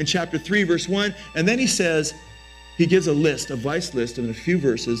you in chapter 3, verse 1. And then he says, he gives a list, a vice list in a few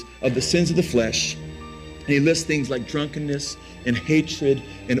verses of the sins of the flesh. And he lists things like drunkenness and hatred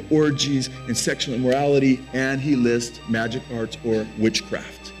and orgies and sexual immorality. And he lists magic arts or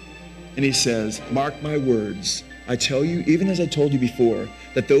witchcraft. And he says, mark my words. I tell you, even as I told you before,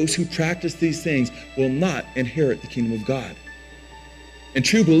 that those who practice these things will not inherit the kingdom of God. And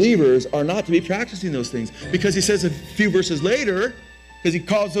true believers are not to be practicing those things, because he says a few verses later, because he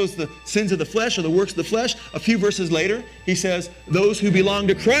calls those the sins of the flesh or the works of the flesh, a few verses later, he says, those who belong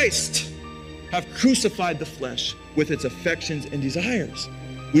to Christ have crucified the flesh with its affections and desires.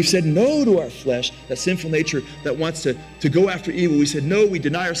 We've said no to our flesh, that sinful nature that wants to go after evil. We said no, we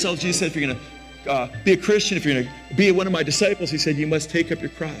deny ourselves. Jesus said, if you're going to be a Christian, if you're going to be one of my disciples, he said, you must take up your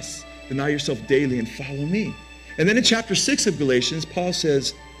cross, deny yourself daily, and follow me. And then in chapter 6 of Galatians, Paul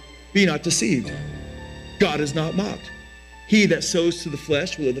says, be not deceived. God is not mocked. He that sows to the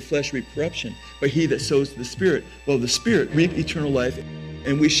flesh will of the flesh reap corruption, but he that sows to the Spirit will of the Spirit reap eternal life.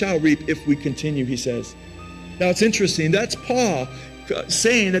 And we shall reap if we continue, he says. Now it's interesting, that's Paul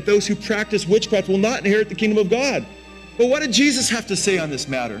saying that those who practice witchcraft will not inherit the kingdom of God. But what did Jesus have to say on this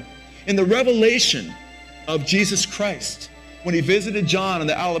matter? In the revelation of Jesus Christ, when he visited John on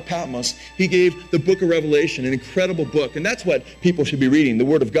the Isle of Patmos, he gave the book of Revelation, an incredible book. And that's what people should be reading, the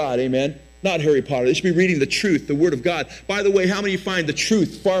Word of God, amen? Not Harry Potter. They should be reading the truth, the Word of God. By the way, how many find the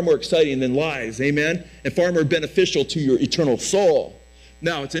truth far more exciting than lies, amen? And far more beneficial to your eternal soul?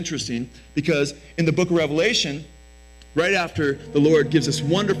 Now, it's interesting, because in the book of Revelation, right after the Lord gives this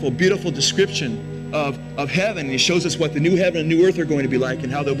wonderful, beautiful description of heaven, and he shows us what the new heaven and new earth are going to be like,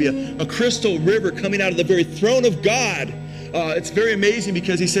 and how there'll be a crystal river coming out of the very throne of God. It's very amazing,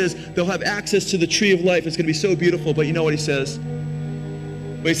 because he says they'll have access to the tree of life. It's going to be so beautiful. But you know what he says?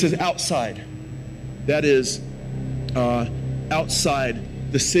 Well, he says outside. That is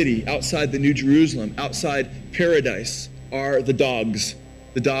outside the city, outside the New Jerusalem, outside paradise are the dogs.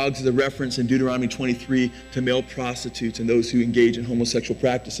 The dogs is a reference in Deuteronomy 23 to male prostitutes and those who engage in homosexual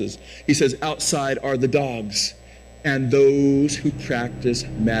practices. He says outside are the dogs and those who practice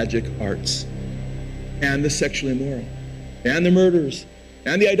magic arts and the sexually immoral, and the murderers,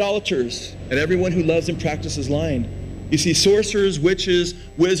 and the idolaters, and everyone who loves and practices lying. You see, sorcerers, witches,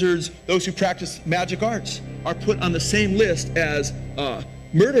 wizards, those who practice magic arts are put on the same list as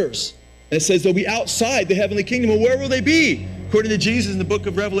murderers. And it says they'll be outside the heavenly kingdom. Well, where will they be? According to Jesus in the book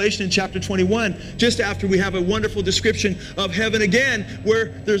of Revelation in chapter 21, just after we have a wonderful description of heaven again, where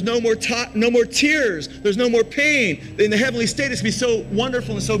there's no more tears, there's no more pain. In the heavenly state, it's going to be so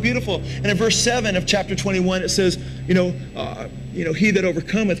wonderful and so beautiful. And in verse 7 of chapter 21, it says, he that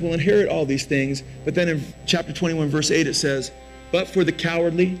overcometh will inherit all these things. But then in chapter 21, verse 8, it says, but for the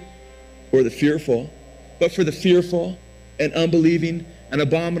cowardly or the fearful, and unbelieving and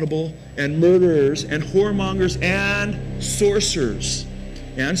abominable and murderers and whoremongers and sorcerers,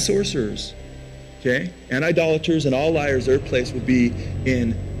 okay, and idolaters and all liars, their place will be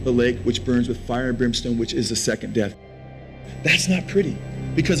in the lake which burns with fire and brimstone, which is the second death. That's not pretty,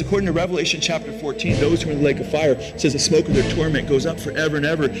 because according to Revelation chapter 14, those who are in the lake of fire, says the smoke of their torment goes up forever and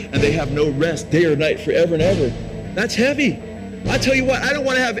ever, and they have no rest day or night forever and ever. That's heavy. I tell you what, I don't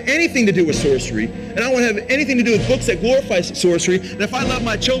want to have anything to do with sorcery, and I don't want to have anything to do with books that glorify sorcery. And if I love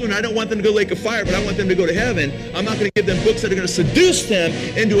my children, I don't want them to go to the lake of fire, but I want them to go to heaven. I'm not going to give them books that are going to seduce them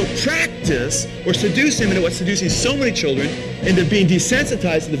into a practice, or seduce them into what's seducing so many children, into being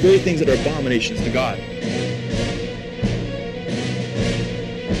desensitized to the very things that are abominations to God.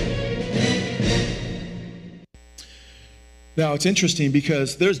 Now, it's interesting,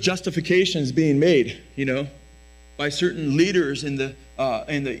 because there's justifications being made, by certain leaders in the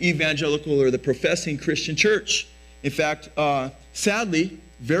evangelical or the professing Christian church. In fact, sadly,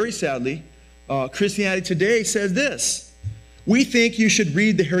 very sadly, Christianity Today says this: we think you should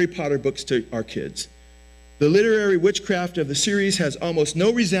read the Harry Potter books to our kids. The literary witchcraft of the series has almost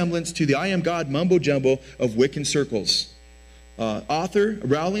no resemblance to the I am God mumbo-jumbo of Wiccan circles. Author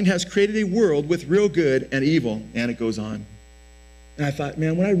Rowling has created a world with real good and evil, and it goes on. And I thought,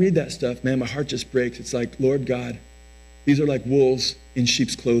 man, when I read that stuff, man, my heart just breaks. It's like, Lord God, these are like wolves in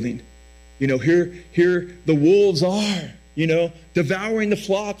sheep's clothing. You know, here the wolves are, you know, devouring the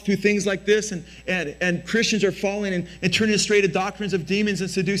flock through things like this, and Christians are falling and turning astray to doctrines of demons and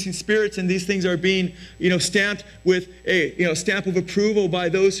seducing spirits, and these things are being, you know, stamped with a, you know, stamp of approval by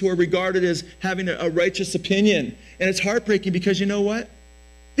those who are regarded as having a righteous opinion. And it's heartbreaking because, you know what?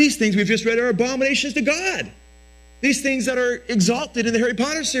 These things we've just read are abominations to God. These things that are exalted in the Harry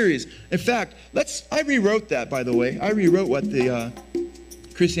Potter series. In fact, I rewrote that, by the way. I rewrote what the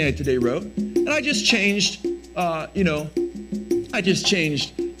Christianity Today wrote. And I just changed,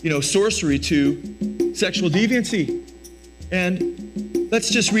 sorcery to sexual deviancy. And let's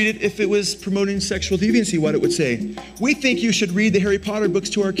just read it if it was promoting sexual deviancy, what it would say. We think you should read the Harry Potter books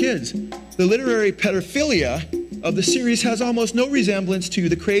to our kids. The literary pedophilia of the series has almost no resemblance to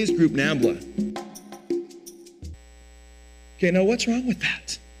the crazed group NAMBLA. Okay, now what's wrong with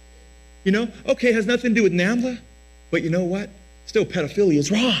that? You know, okay, it has nothing to do with NAMBLA, but you know what? Still, pedophilia is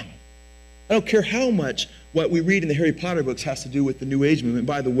wrong. I don't care how much what we read in the Harry Potter books has to do with the New Age movement.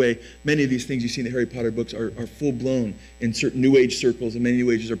 By the way, many of these things you see in the Harry Potter books are full-blown in certain New Age circles, and many New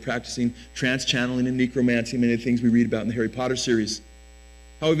Agers are practicing trance-channeling and necromancy, many of the things we read about in the Harry Potter series.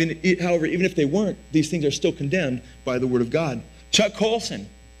 However, even if they weren't, these things are still condemned by the Word of God. Chuck Colson,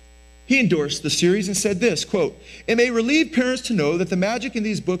 he endorsed the series and said this, quote, "It may relieve parents to know that the magic in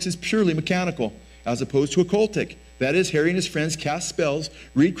these books is purely mechanical, as opposed to occultic. That is, Harry and his friends cast spells,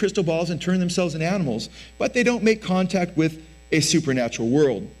 read crystal balls, and turn themselves into animals, but they don't make contact with a supernatural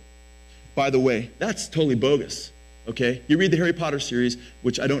world." By the way, that's totally bogus, okay? You read the Harry Potter series,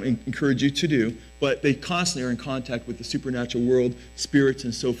 which I don't encourage you to do, but they constantly are in contact with the supernatural world, spirits,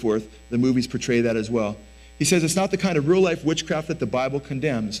 and so forth. The movies portray that as well. He says it's not the kind of real-life witchcraft that the Bible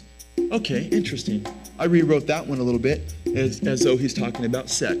condemns. Okay, interesting. I rewrote that one a little bit as though he's talking about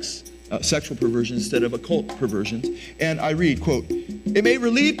sex. Sexual perversion instead of occult perversions. And I read, quote, "It may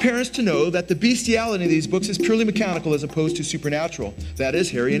relieve parents to know that the bestiality of these books is purely mechanical as opposed to supernatural. That is,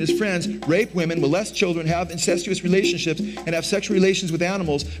 Harry and his friends rape women, molest children, have incestuous relationships, and have sexual relations with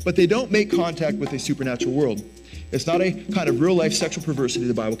animals, but they don't make contact with a supernatural world. It's not a kind of real-life sexual perversity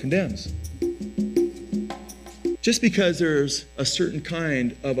the Bible condemns." Just because there's a certain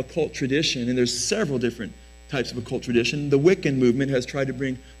kind of occult tradition, and there's several different types of occult tradition. The Wiccan movement has tried to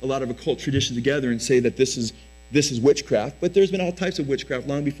bring a lot of occult tradition together and say that this is witchcraft, but there's been all types of witchcraft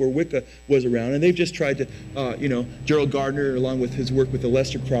long before Wicca was around, and they've just tried to, Gerald Gardner, along with his work with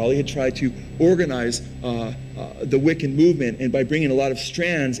Aleister Crowley, had tried to organize the Wiccan movement, and by bringing a lot of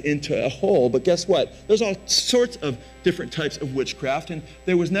strands into a whole. But guess what? There's all sorts of different types of witchcraft, and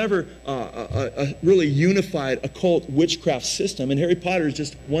there was never a really unified occult witchcraft system, and Harry Potter is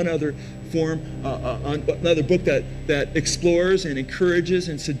just one other form, another book that explores and encourages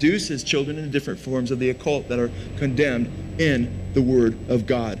and seduces children into different forms of the occult that are condemned in the Word of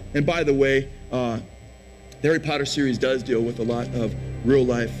God. And by the way, the Harry Potter series does deal with a lot of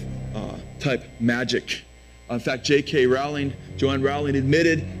real-life type magic. In fact, Joanne Rowling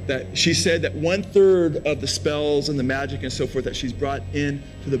admitted that she said that 1/3 of the spells and the magic and so forth that she's brought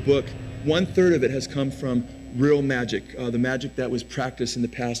into the book, 1/3 of it has come from real magic, the magic that was practiced in the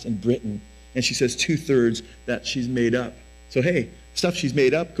past in Britain. And she says 2/3 that she's made up. So hey, stuff she's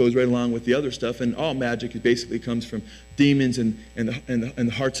made up goes right along with the other stuff, and all magic basically comes from demons and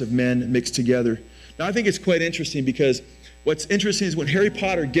the hearts of men mixed together. Now I think it's quite interesting because what's interesting is when Harry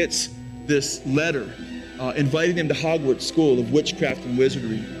Potter gets this letter inviting him to Hogwarts School of Witchcraft and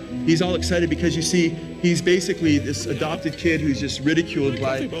Wizardry, he's all excited because you see he's basically this adopted kid who's just ridiculed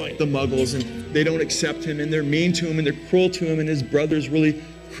by the Muggles, and they don't accept him, and they're mean to him, and they're cruel to him, and his brother's really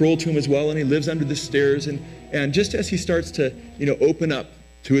cruel to him as well, and he lives under the stairs, and just as he starts to open up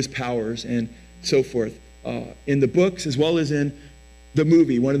to his powers and so forth, in the books as well as in the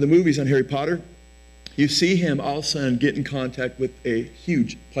movie, one of the movies on Harry Potter, you see him all of a sudden get in contact with a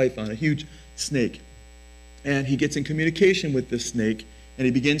huge python, a huge snake. And he gets in communication with this snake, and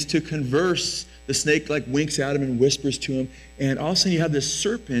he begins to converse. The snake winks at him and whispers to him, and all of a sudden you have this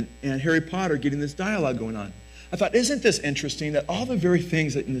serpent and Harry Potter getting this dialogue going on. I thought, isn't this interesting that all the very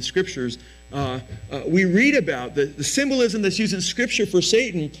things that in the scriptures we read about, the symbolism that's used in scripture for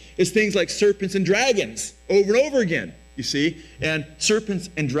Satan is things like serpents and dragons over and over again, you see? And serpents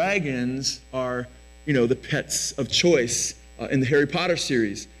and dragons are, the pets of choice in the Harry Potter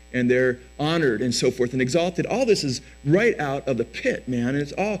series. and they're honored and so forth and exalted. All this is right out of the pit, man, and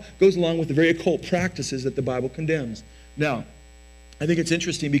it all goes along with the very occult practices that the Bible condemns. Now, I think it's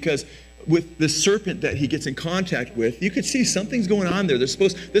interesting because with the serpent that he gets in contact with, you could see something's going on there. This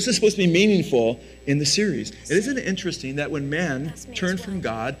is supposed to be meaningful in the series. Isn't it interesting that when man turned from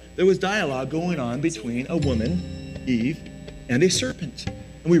God, there was dialogue going on between a woman, Eve, and a serpent?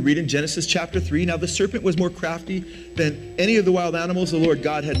 And we read in Genesis chapter 3, now the serpent was more crafty than any of the wild animals the Lord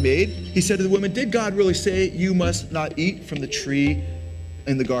God had made. He said to the woman, did God really say you must not eat from the tree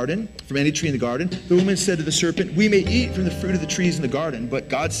in the garden, from any tree in the garden? The woman said to the serpent, we may eat from the fruit of the trees in the garden, but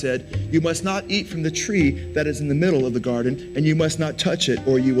God said, you must not eat from the tree that is in the middle of the garden, and you must not touch it,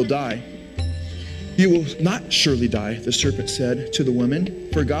 or you will die. You will not surely die, the serpent said to the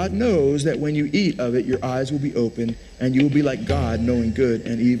woman, for God knows that when you eat of it, your eyes will be open, and you will be like God, knowing good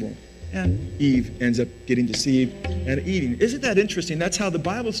and evil. And Eve ends up getting deceived and eating. Isn't that interesting? That's how the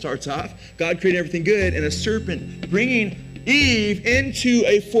Bible starts off. God created everything good, and a serpent bringing Eve into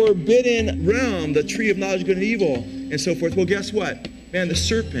a forbidden realm, the tree of knowledge of good and evil, and so forth. Well, guess what? Man, the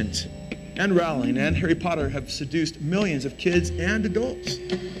serpent and Rowling and Harry Potter have seduced millions of kids and adults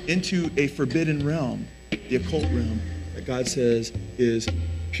into a forbidden realm, the occult realm that God says is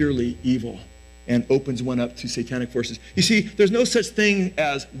purely evil and opens one up to satanic forces. You see, there's no such thing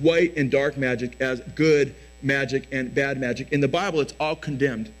as white and dark magic, as good magic and bad magic. In the Bible, it's all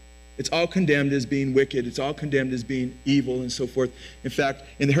condemned. It's all condemned as being wicked. It's all condemned as being evil and so forth. In fact,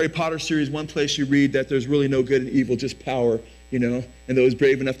 in the Harry Potter series, one place you read that there's really no good and evil, just power, and those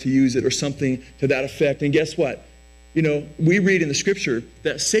brave enough to use it or something to that effect. And guess what? We read in the scripture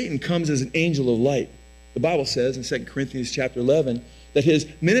that Satan comes as an angel of light. The Bible says in 2 Corinthians chapter 11 that his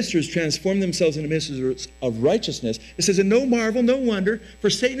ministers transform themselves into ministers of righteousness. It says, and no marvel, no wonder, for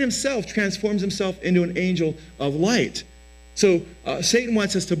Satan himself transforms himself into an angel of light. So Satan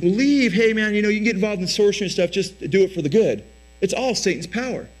wants us to believe, hey man, you can get involved in sorcery and stuff, just do it for the good. It's all Satan's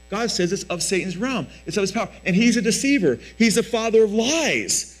power. God says it's of Satan's realm. It's of his power. And he's a deceiver. He's the father of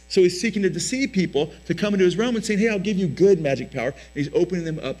lies. So he's seeking to deceive people to come into his realm and saying, hey, I'll give you good magic power. And he's opening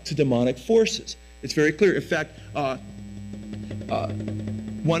them up to demonic forces. It's very clear. In fact,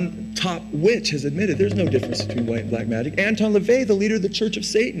 one top witch has admitted there's no difference between white and black magic. Anton LaVey, the leader of the Church of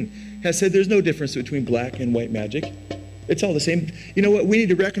Satan, has said there's no difference between black and white magic. It's all the same. You know what? We need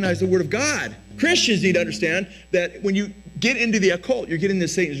to recognize the Word of God. Christians need to understand that when you get into the occult, you're getting into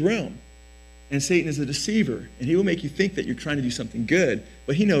Satan's realm. And Satan is a deceiver. And he will make you think that you're trying to do something good.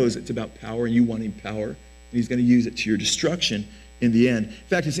 But he knows it's about power and you wanting power. And he's going to use it to your destruction in the end. In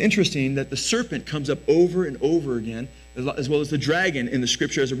fact, it's interesting that the serpent comes up over and over again, as well as the dragon in the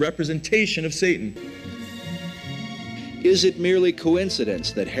scripture as a representation of Satan. Is it merely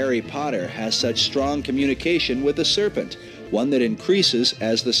coincidence that Harry Potter has such strong communication with the serpent, one that increases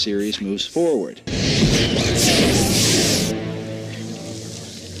as the series moves forward?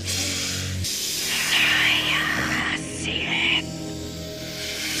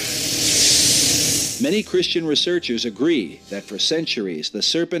 Many Christian researchers agree that for centuries the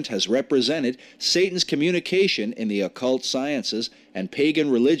serpent has represented Satan's communication in the occult sciences and pagan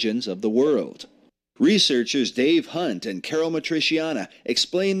religions of the world. Researchers Dave Hunt and Carol Matriciana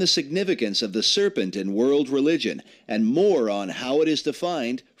explain the significance of the serpent in world religion and more on how it is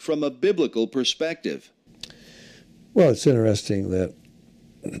defined from a biblical perspective. Well, it's interesting that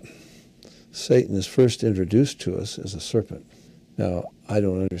Satan is first introduced to us as a serpent. Now, I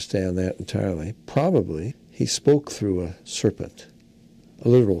don't understand that entirely. Probably he spoke through a serpent, a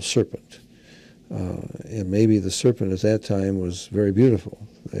literal serpent. And maybe the serpent at that time was very beautiful.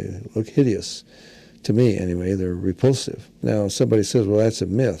 They look hideous. To me, anyway, they're repulsive. Now, somebody says, well, that's a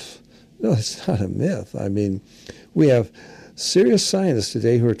myth. No, it's not a myth. I mean, we have serious scientists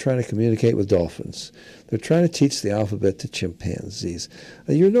today who are trying to communicate with dolphins. They're trying to teach the alphabet to chimpanzees.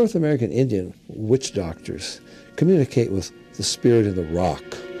 Your North American Indian witch doctors communicate with the spirit in the rock,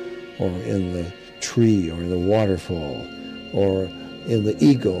 or in the tree, or in the waterfall, or in the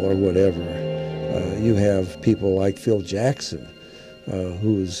eagle, or whatever. You have people like Phil Jackson,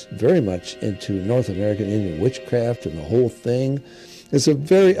 who's very much into North American Indian witchcraft and the whole thing. It's a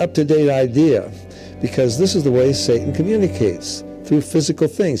very up-to-date idea, because this is the way Satan communicates, through physical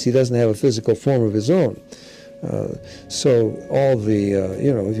things. He doesn't have a physical form of his own. So all the,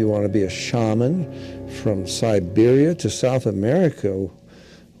 if you want to be a shaman from Siberia to South America,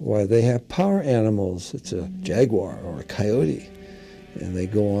 why, they have power animals. It's a jaguar or a coyote, and they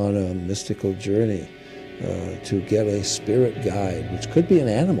go on a mystical journey to get a spirit guide, which could be an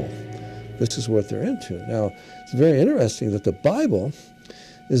animal. This is what they're into. Now, it's very interesting that the Bible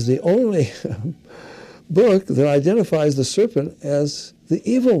is the only book that identifies the serpent as the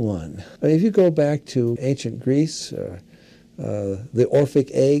evil one. I mean, if you go back to ancient Greece, the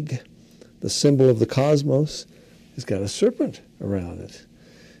Orphic egg, the symbol of the cosmos, has got a serpent around it.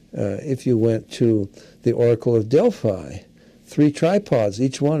 If you went to the Oracle of Delphi, 3 tripods,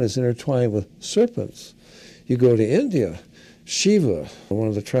 each one is intertwined with serpents. You go to India, Shiva, one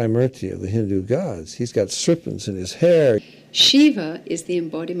of the Trimurti of the Hindu gods, he's got serpents in his hair. Shiva is the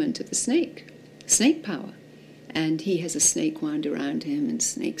embodiment of the snake power. And he has a snake wound around him and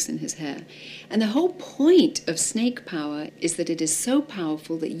snakes in his hair. And the whole point of snake power is that it is so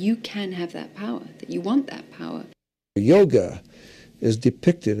powerful that you can have that power, that you want that power. Yoga is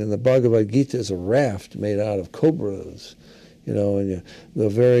depicted in the Bhagavad Gita as a raft made out of cobras. You know, and the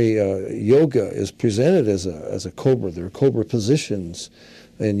very yoga is presented as a cobra. There are cobra positions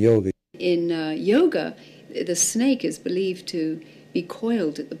in yoga. In yoga, the snake is believed to be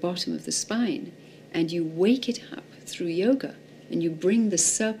coiled at the bottom of the spine. And you wake it up through yoga, and you bring the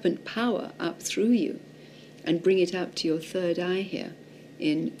serpent power up through you, and bring it up to your third eye here,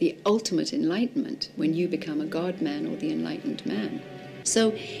 in the ultimate enlightenment, when you become a God-man or the enlightened man.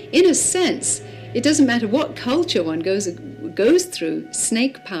 So, in a sense, it doesn't matter what culture one goes through,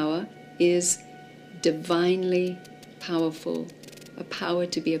 snake power is divinely powerful, a power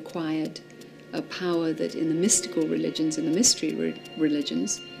to be acquired, a power that in the mystical religions, in the mystery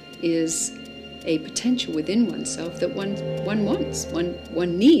religions, is a potential within oneself that one wants,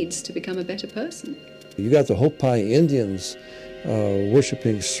 one needs to become a better person. You got the Hopi Indians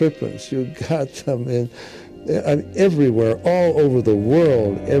worshiping serpents. You got them in everywhere, all over the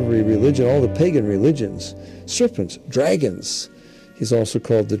world, every religion, all the pagan religions. Serpents, dragons. He's also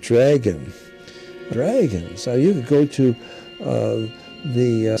called the dragon. Dragons. Now you could go to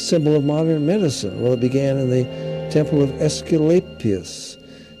the symbol of modern medicine. Well, it began in the temple of Aesculapius.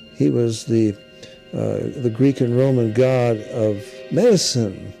 He was the Greek and Roman god of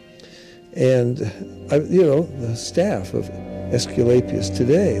medicine. And, the staff of Aesculapius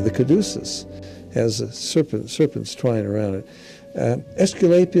today, the caduceus, has serpents twined around it.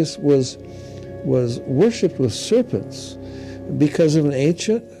 Aesculapius was worshipped with serpents because of an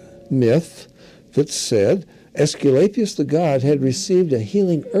ancient myth that said Aesculapius the god had received a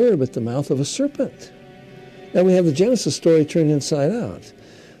healing herb at the mouth of a serpent. Now we have the Genesis story turned inside out.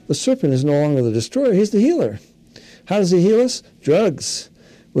 The serpent is no longer the destroyer, he's the healer. How does he heal us? Drugs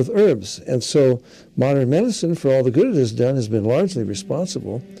with herbs. And so modern medicine, for all the good it has done, has been largely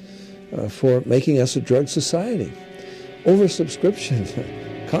responsible for making us a drug society.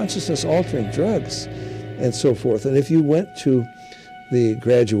 Oversubscription, consciousness-altering drugs, and so forth. And if you went to the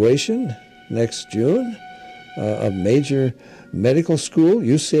graduation next June of major medical school,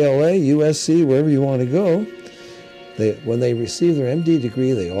 UCLA, USC, wherever you want to go, when they receive their MD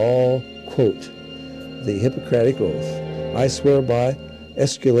degree, they all quote the Hippocratic Oath. I swear by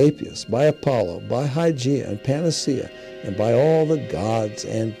Aesculapius, by Apollo, by Hygeia and Panacea, and by all the gods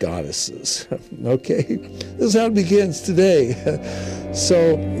and goddesses. Okay? This is how it begins today.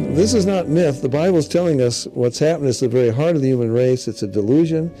 So this is not myth. The Bible is telling us what's happened is the very heart of the human race. It's a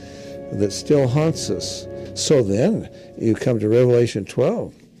delusion that still haunts us. So then you come to Revelation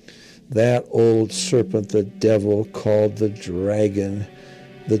 12. That old serpent, the devil, called the dragon,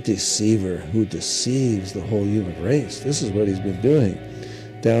 the deceiver, who deceives the whole human race. This is what he's been doing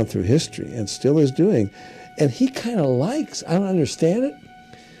down through history and still is doing. And he kind of likes, I don't understand it,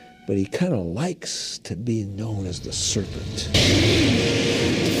 but he kind of likes to be known as the serpent.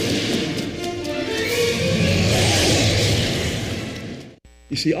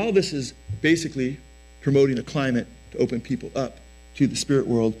 You see, all this is basically promoting a climate to open people up to the spirit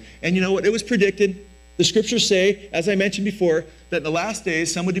world. And you know what? It was predicted. The scriptures say, as I mentioned before, that in the last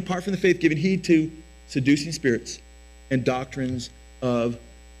days some would depart from the faith, giving heed to seducing spirits and doctrines of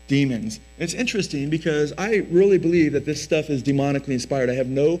demons. And it's interesting because I really believe that this stuff is demonically inspired. I have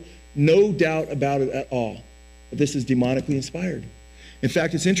no doubt about it at all. That this is demonically inspired. In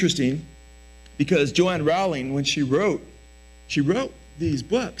fact, it's interesting because Joanne Rowling, when she wrote these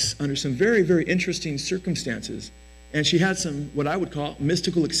books under some very, very interesting circumstances. And she had some, what I would call,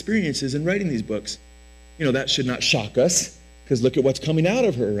 mystical experiences in writing these books. You know, that should not shock us, because look at what's coming out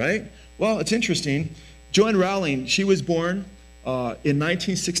of her, right? Well, it's interesting. Joanne Rowling, she was born in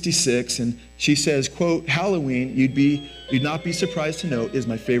 1966, and she says, quote, Halloween, you'd not be surprised to know, is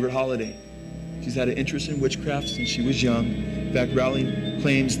my favorite holiday. She's had an interest in witchcraft since she was young. In fact, Rowling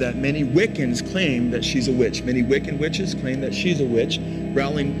claims that many Wiccans claim that she's a witch. Many Wiccan witches claim that she's a witch.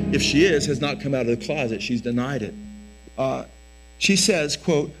 Rowling, if she is, has not come out of the closet. She's denied it. She says,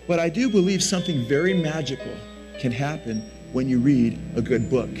 quote, but I do believe something very magical can happen when you read a good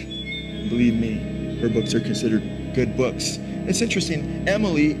book. Believe me. her books are considered good books. It's interesting,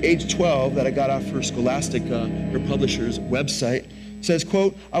 Emily, age 12, that I got off her Scholastic, her publisher's website, says,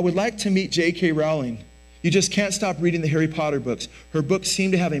 quote, "I would like to meet J.K. Rowling. You just can't stop reading the Harry Potter books. Her books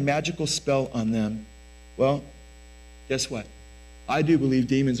seem to have a magical spell on them." Well, guess what? I do believe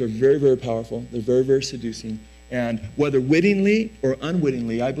demons are very, very powerful. They're very, very seducing. And whether wittingly or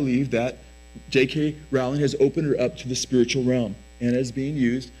unwittingly, I believe that J.K. Rowling has opened her up to the spiritual realm and is being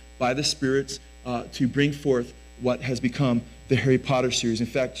used by the spirits to bring forth what has become the Harry Potter series. In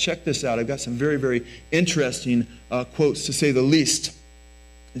fact, check this out. I've got some very, very interesting quotes, to say the least.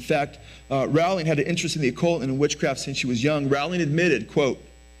 In fact, Rowling had an interest in the occult and in witchcraft since she was young. Rowling admitted, quote,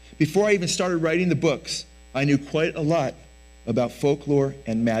 "Before I even started writing the books, I knew quite a lot about folklore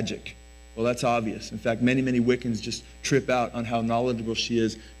and magic." Well, that's obvious. In fact, many, many Wiccans just trip out on how knowledgeable she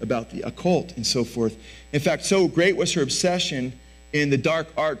is about the occult and so forth. In fact, so great was her obsession in the dark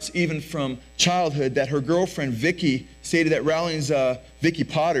arts, even from childhood, that her girlfriend, Vicky, stated that Rowling's, Vicky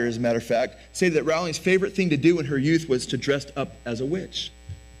Potter, as a matter of fact, stated that Rowling's favorite thing to do in her youth was to dress up as a witch.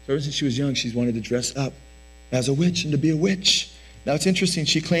 So ever since she was young, she's wanted to dress up as a witch and to be a witch. Now, it's interesting.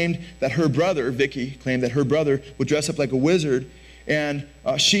 She claimed that her brother, Vicky, claimed that her brother would dress up like a wizard, and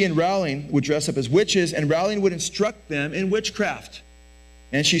she and Rowling would dress up as witches, and Rowling would instruct them in witchcraft.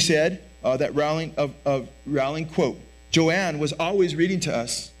 And she said that Rowling, quote, "Joanne was always reading to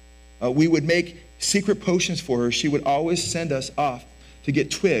us. We would make secret potions for her. She would always send us off to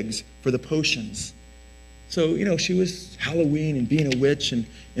get twigs for the potions." So, you know, she was Halloween and being a witch and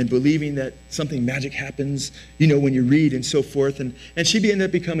believing that something magic happens, you know, when you read and so forth. And she ended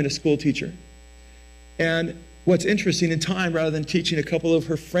up becoming a school teacher. And what's interesting, in time, rather than teaching a couple of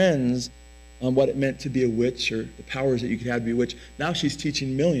her friends on what it meant to be a witch or the powers that you could have to be a witch, now she's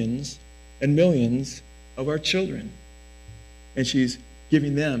teaching millions and millions of our children. And she's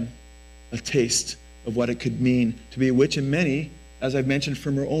giving them a taste of what it could mean to be a witch. And many, as I've mentioned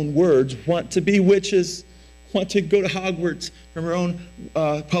from her own words, want to be witches, want to go to Hogwarts, from her own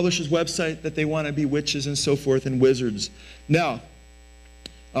publisher's website, that they want to be witches and so forth and wizards. Now,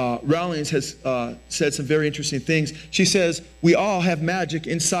 Rowling has said some very interesting things. She says, we all have magic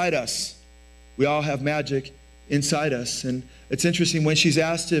inside us. We all have magic inside us. And it's interesting, when she's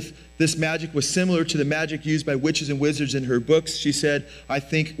asked if this magic was similar to the magic used by witches and wizards in her books, she said, "I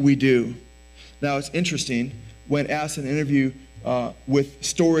think we do." Now, it's interesting, when asked in an interview with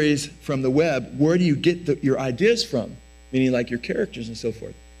stories from the web, where do you get your ideas from? Meaning like your characters and so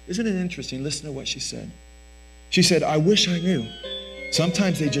forth. Isn't it interesting? Listen to what she said. She said, "I wish I knew.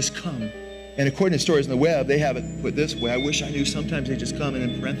 Sometimes they just come." And according to stories on the web, they have it put this way: "I wish I knew. Sometimes they just come," and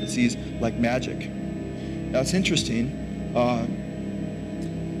in parentheses, like magic. Now, it's interesting.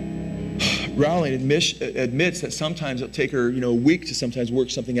 Rowling admits that sometimes it'll take her, a week to sometimes work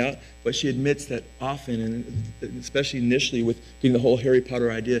something out, but she admits that often, and especially initially with getting the whole Harry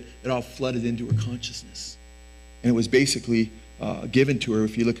Potter idea, it all flooded into her consciousness. And it was basically given to her,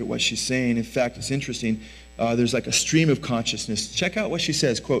 if you look at what she's saying. In fact, it's interesting. There's like a stream of consciousness. Check out what she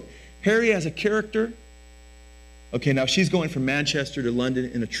says, quote, "Harry as a character." Okay, now she's going from Manchester to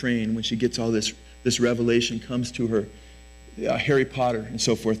London in a train when she gets all this revelation comes to her. Harry Potter and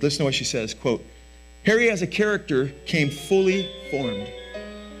so forth. Listen to what she says, quote, "Harry as a character came fully formed,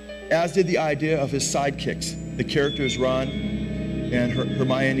 as did the idea of his sidekicks, the characters Ron and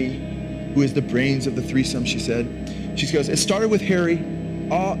Hermione, who is the brains of the threesome," she said. She goes, "It started with Harry,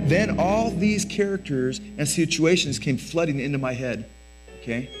 then all these characters and situations came flooding into my head."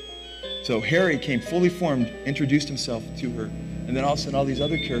 Okay? So Harry came fully formed, introduced himself to her, and then all of a sudden all these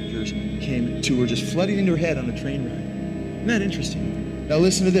other characters came to her, just flooding into her head on a train ride. Isn't that interesting? Now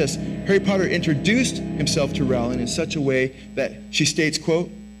listen to this. Harry Potter introduced himself to Rowling in such a way that she states,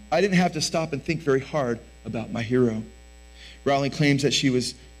 quote, "I didn't have to stop and think very hard about my hero." Rowling claims that she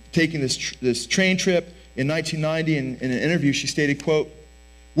was taking this train trip in 1990. In an interview, she stated, quote,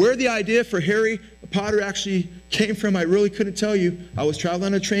 "Where the idea for Harry Potter actually came from, I really couldn't tell you. I was traveling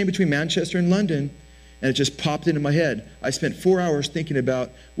on a train between Manchester and London, and it just popped into my head. I spent 4 hours thinking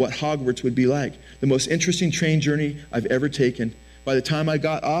about what Hogwarts would be like. The most interesting train journey I've ever taken. By the time I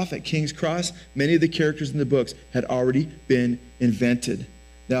got off at King's Cross, many of the characters in the books had already been invented."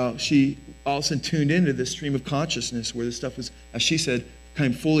 Now, she also tuned into this stream of consciousness where this stuff was, as she said,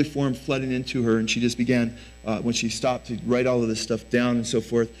 kind of fully formed, flooding into her, and she just began, when she stopped, to write all of this stuff down and so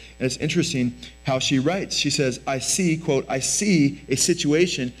forth. And it's interesting how she writes. She says, "I see," quote, "I see a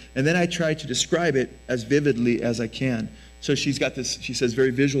situation, and then I try to describe it as vividly as I can." So she's got this, she says,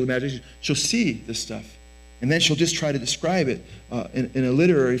 very visual imagination. She'll see this stuff, and then she'll just try to describe it in a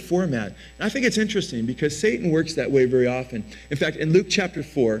literary format. And I think it's interesting because Satan works that way very often. In fact, in Luke chapter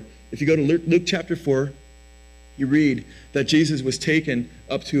 4, If you go to Luke chapter 4, you read that Jesus was taken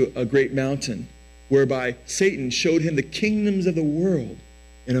up to a great mountain whereby Satan showed him the kingdoms of the world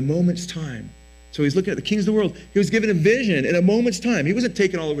in a moment's time. So he's looking at the kings of the world. He was given a vision in a moment's time. He wasn't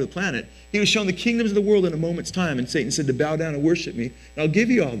taken all over the planet. He was shown the kingdoms of the world in a moment's time. And Satan said to bow down and worship me, and I'll give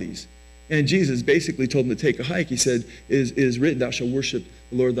you all these. And Jesus basically told him to take a hike. He said, it is written, thou shalt worship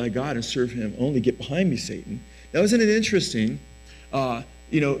the Lord thy God and serve him only. Get behind me, Satan. Now, isn't it interesting,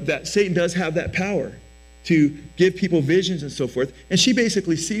 that Satan does have that power to give people visions and so forth. And she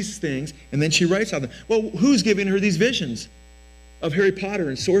basically sees things, and then she writes on them. Well, who's giving her these visions of Harry Potter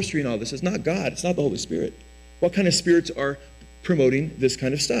and sorcery and all this? It's not God. It's not the Holy Spirit. What kind of spirits are promoting this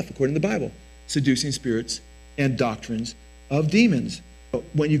kind of stuff, according to the Bible? Seducing spirits and doctrines of demons.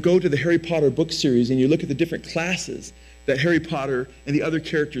 When you go to the Harry Potter book series and you look at the different classes that Harry Potter and the other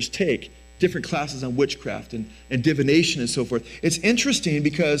characters take, different classes on witchcraft and divination and so forth, it's interesting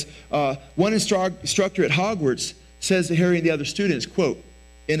because one instructor at Hogwarts says to Harry and the other students, quote,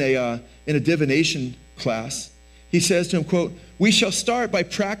 in a divination class, he says to him, quote, we shall start by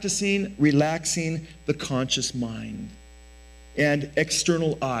practicing relaxing the conscious mind and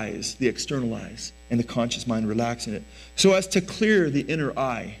external eyes, the external eyes, and the conscious mind, relaxing it, so as to clear the inner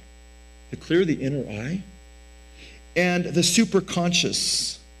eye. To clear the inner eye? And the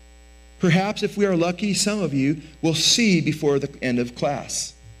superconscious. Perhaps if we are lucky, some of you will see before the end of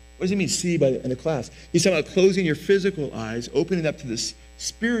class. What does he mean, see by the end of class? He's talking about closing your physical eyes, opening up to this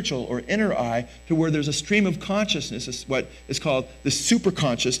spiritual or inner eye to where there's a stream of consciousness, is what is called the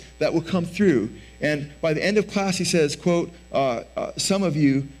superconscious, that will come through. And by the end of class, he says, quote, some of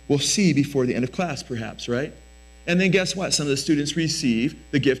you will see before the end of class, perhaps, right? And then guess what? Some of the students receive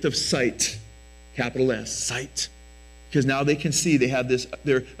the gift of sight, capital S, sight. Because now they can see, they have this,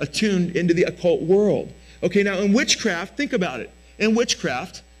 they're attuned into the occult world. Okay, now in witchcraft, think about it. In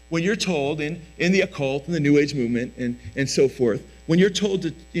witchcraft, when you're told in the occult and the New Age movement and so forth, when you're told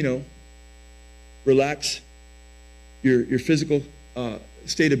to, relax your physical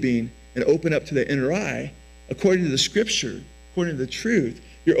state of being and open up to the inner eye, according to the scripture, according to the truth,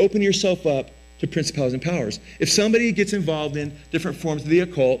 you're opening yourself up to principalities and powers. If somebody gets involved in different forms of the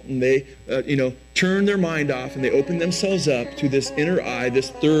occult and they, turn their mind off and they open themselves up to this inner eye, this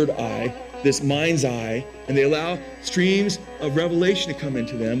third eye, this mind's eye, and they allow streams of revelation to come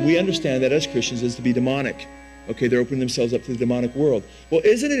into them, we understand that as Christians is to be demonic. Okay, they're opening themselves up to the demonic world. Well,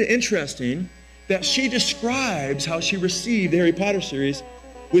 isn't it interesting that she describes how she received the Harry Potter series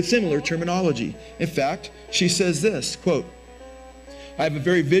with similar terminology? In fact, she says this, quote, I have a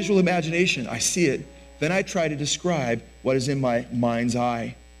very visual imagination. I see it. Then I try to describe what is in my mind's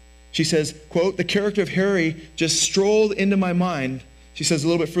eye. She says, quote, the character of Harry just strolled into my mind. She says a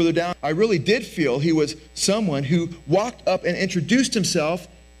little bit further down, I really did feel he was someone who walked up and introduced himself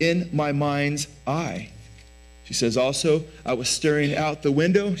in my mind's eye. She says also, I was staring out the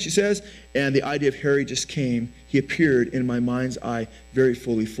window, she says, and the idea of Harry just came. He appeared in my mind's eye, very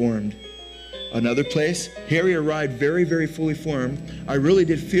fully formed. Another place, Harry arrived very, very fully formed. I really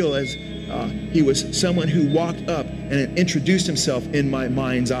did feel as he was someone who walked up and introduced himself in my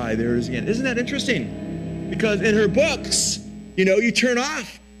mind's eye. There it is again. Isn't that interesting? Because in her books, you turn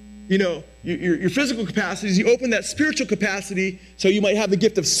off, your physical capacities, you open that spiritual capacity so you might have the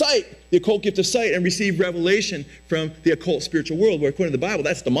gift of sight, the occult gift of sight, and receive revelation from the occult spiritual world, where according to the Bible,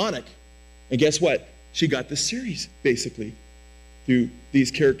 that's demonic. And guess what? She got this series, basically, through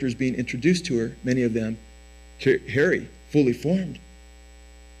these characters being introduced to her, many of them, Harry, fully formed,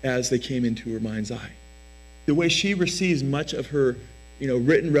 as they came into her mind's eye. The way she receives much of her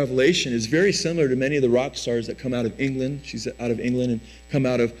written revelation is very similar to many of the rock stars that come out of England. She's out of England and come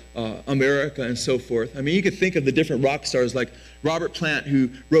out of America and so forth. I mean, you could think of the different rock stars like Robert Plant,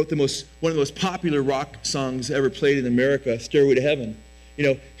 who wrote one of the most popular rock songs ever played in America, Stairway to Heaven.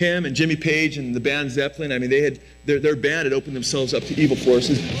 Him and Jimmy Page and the band Zeppelin, I mean, they had their band had opened themselves up to evil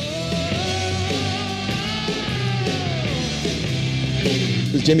forces.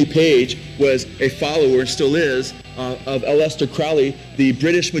 Jimmy Page was a follower, and still is, of Aleister Crowley, the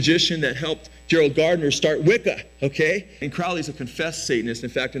British magician that helped Gerald Gardner start Wicca, okay? And Crowley's a confessed Satanist. In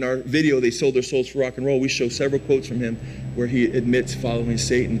fact, in our video, They Sold Their Souls for Rock and Roll, we show several quotes from him where he admits following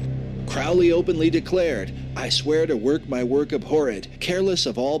Satan. Crowley openly declared, I swear to work my work abhorred, careless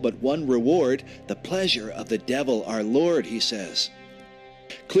of all but one reward, the pleasure of the devil our Lord, he says.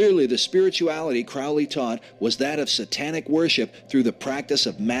 Clearly, the spirituality Crowley taught was that of satanic worship through the practice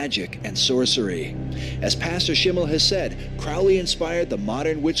of magic and sorcery. As Pastor Schimmel has said, Crowley inspired the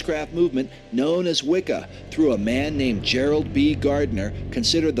modern witchcraft movement known as Wicca through a man named Gerald B. Gardner,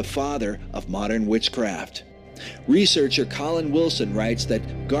 considered the father of modern witchcraft. Researcher Colin Wilson writes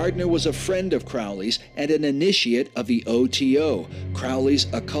that Gardner was a friend of Crowley's and an initiate of the OTO, Crowley's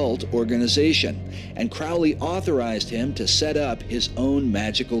occult organization, and Crowley authorized him to set up his own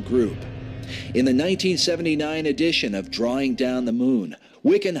magical group. In the 1979 edition of Drawing Down the Moon,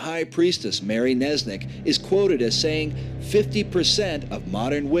 Wiccan High Priestess Mary Nesnick is quoted as saying 50% of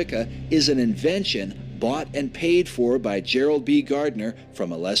modern Wicca is an invention bought and paid for by Gerald B. Gardner from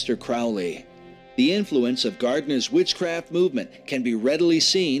Aleister Crowley. The influence of Gardner's witchcraft movement can be readily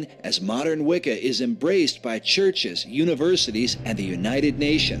seen as modern Wicca is embraced by churches, universities, and the United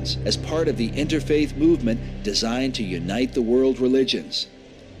Nations as part of the interfaith movement designed to unite the world religions.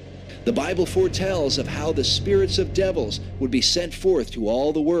 The Bible foretells of how the spirits of devils would be sent forth to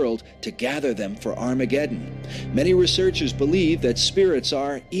all the world to gather them for Armageddon. Many researchers believe that spirits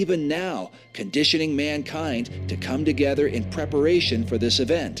are, even now, conditioning mankind to come together in preparation for this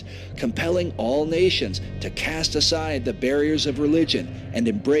event, compelling all nations to cast aside the barriers of religion and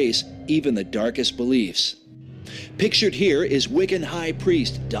embrace even the darkest beliefs. Pictured here is Wiccan High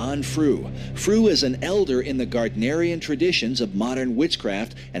Priest Don Frew. Frew is an elder in the Gardnerian traditions of modern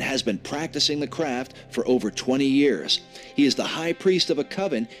witchcraft and has been practicing the craft for over 20 years. He is the High Priest of a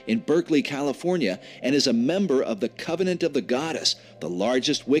coven in Berkeley, California, and is a member of the Covenant of the Goddess, the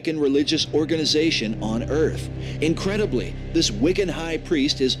largest Wiccan religious organization on Earth. Incredibly, this Wiccan High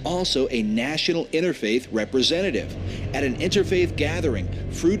Priest is also a national interfaith representative. At an interfaith gathering,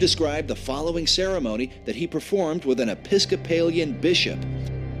 Frew described the following ceremony that he performed with an Episcopalian bishop.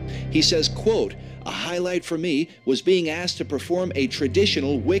 He says, quote, "A highlight for me was being asked to perform a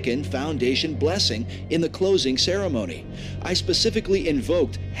traditional Wiccan foundation blessing in the closing ceremony. I specifically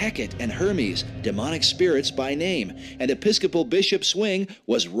invoked Hecate and Hermes, demonic spirits by name, and Episcopal Bishop Swing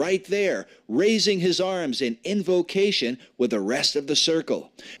was right there, raising his arms in invocation with the rest of the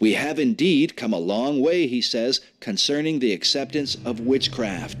circle. We have indeed come a long way," he says, concerning the acceptance of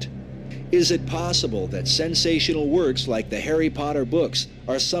witchcraft. Is it possible that sensational works like the Harry Potter books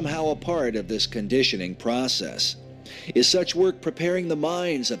are somehow a part of this conditioning process? Is such work preparing the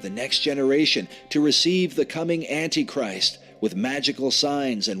minds of the next generation to receive the coming Antichrist with magical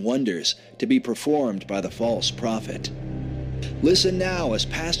signs and wonders to be performed by the false prophet? Listen now as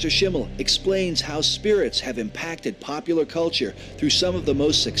Pastor Schimmel explains how spirits have impacted popular culture through some of the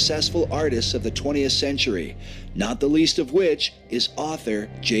most successful artists of the 20th century, not the least of which is author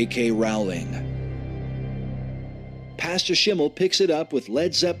J.K. Rowling. Pastor Schimmel picks it up with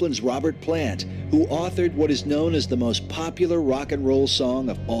Led Zeppelin's Robert Plant, who authored what is known as the most popular rock and roll song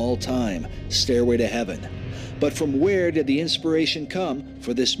of all time, Stairway to Heaven. But from where did the inspiration come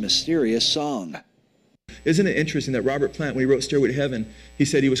for this mysterious song? Isn't it interesting that Robert Plant, when he wrote Stairway to Heaven, he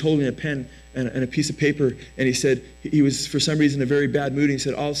said he was holding a pen and a piece of paper, and he said he was, for some reason, in a very bad mood. And he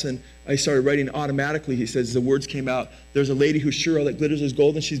said, all of a sudden, I started writing automatically. He says, the words came out. There's a lady who's sure all that glitters is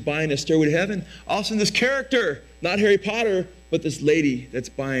gold, and she's buying a Stairway to Heaven. All of a sudden, this character, not Harry Potter, but this lady that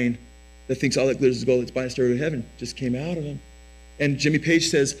thinks all that glitters is gold, that's buying a Stairway to Heaven, just came out of him. And Jimmy Page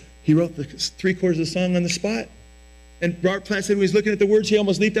says he wrote the 3/4 of the song on the spot. And Robert Plant said when he was looking at the words, he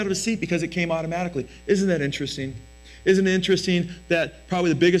almost leaped out of his seat because it came automatically. Isn't that interesting? Isn't it interesting that probably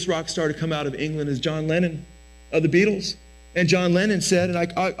the biggest rock star to come out of England is John Lennon of the Beatles? And John Lennon said,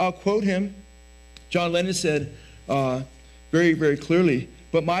 and I'll quote him, John Lennon said very, very clearly,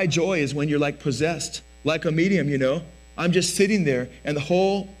 "But my joy is when you're like possessed, like a medium, you know. I'm just sitting there and the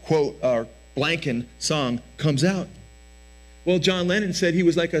whole, quote, blanking song comes out." Well, John Lennon said he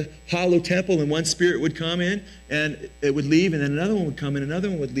was like a hollow temple, and one spirit would come in and it would leave, and then another one would come in, another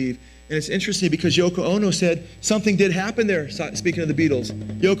one would leave. And it's interesting because Yoko Ono said something did happen there, speaking of the Beatles.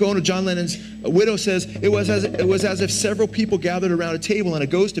 Yoko Ono, John Lennon's widow, says it was as if several people gathered around a table and a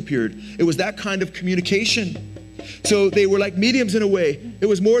ghost appeared. It was that kind of communication. So they were like mediums in a way. It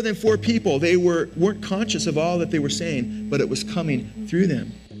was more than 4 people. They weren't conscious of all that they were saying, but it was coming through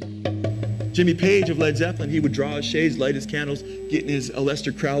them. Jimmy Page of Led Zeppelin, he would draw his shades, light his candles, getting his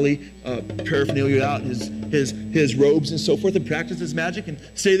Aleister Crowley paraphernalia out, his robes and so forth, and practice his magic and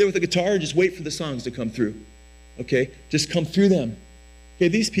stay there with the guitar and just wait for the songs to come through. Okay? Just come through them. Okay,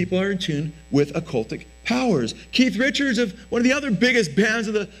 these people are in tune with occultic powers. Keith Richards of one of the other biggest bands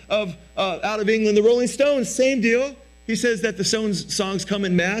out of England, the Rolling Stones, same deal. He says that the songs come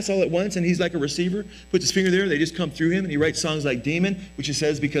in mass all at once, and he's like a receiver, puts his finger there, they just come through him, and he writes songs like Demon, which he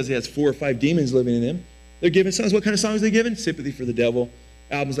says because he has 4 or 5 demons living in him. They're giving songs. What kind of songs are they giving? Sympathy for the Devil,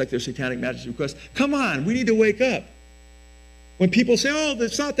 albums like their Satanic Majesty Request. Come on, we need to wake up. When people say, oh,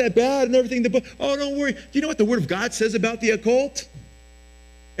 it's not that bad and everything, oh, don't worry. Do you know what the Word of God says about the occult?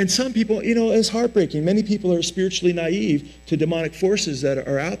 And some people, you know, it's heartbreaking. Many people are spiritually naive to demonic forces that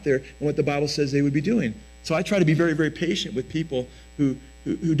are out there and what the Bible says they would be doing. So I try to be very, very patient with people who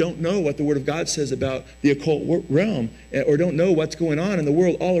don't know what the Word of God says about the occult realm, or don't know what's going on in the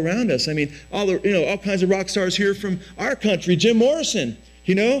world all around us. I mean, all kinds of rock stars here from our country. Jim Morrison,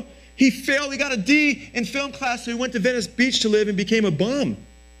 he failed. He got a D in film class, so he went to Venice Beach to live and became a bum.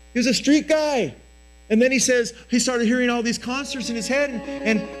 He was a street guy. And then he says he started hearing all these concerts in his head,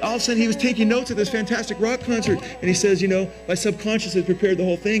 and all of a sudden he was taking notes at this fantastic rock concert. And he says, my subconscious had prepared the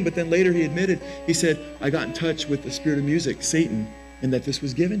whole thing, but then later he admitted, he said, I got in touch with the spirit of music, Satan, and that this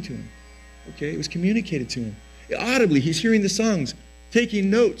was given to him. Okay, it was communicated to him. Audibly, he's hearing the songs, taking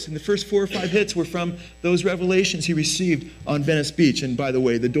notes, and the first 4 or 5 hits were from those revelations he received on Venice Beach. And by the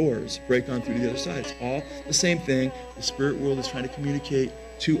way, the Doors, Break On Through to the Other Side. It's all the same thing. The spirit world is trying to communicate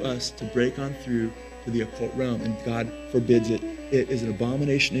to us to break on through to the occult realm, and God forbids it. It is an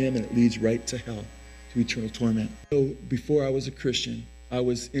abomination to him, and it leads right to hell, to eternal torment. So before I was a Christian, I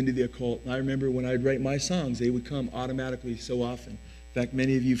was into the occult. And I remember when I'd write my songs, they would come automatically so often. In fact,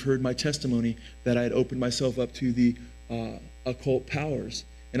 many of you have heard my testimony that I had opened myself up to the occult powers.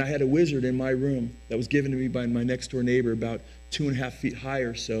 And I had a wizard in my room that was given to me by my next door neighbor, about 2.5 feet high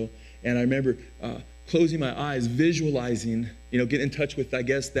or so. And I remember closing my eyes, visualizing, getting in touch with, I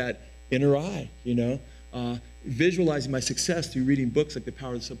guess, that inner eye, visualizing my success through reading books like The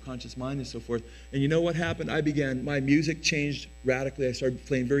Power of the Subconscious Mind and so forth. And you know what happened? my music changed radically. I started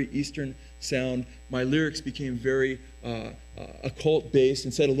playing very Eastern sound. My lyrics became very occult-based.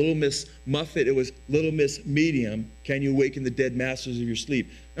 Instead of Little Miss Muffet, it was Little Miss Medium. Can you awaken the dead masters of your sleep?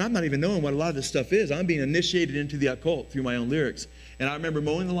 And I'm not even knowing what a lot of this stuff is. I'm being initiated into the occult through my own lyrics. And I remember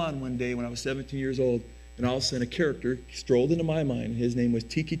mowing the lawn one day when I was 17 years old, and all of a sudden a character strolled into my mind. His name was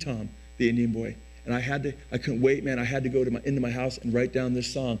Tiki Tom, the Indian boy. And I couldn't wait, man. I had to go into my house and write down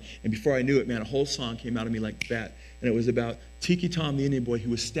this song. And before I knew it, man, a whole song came out of me like that. And it was about Tiki Tom, the Indian boy,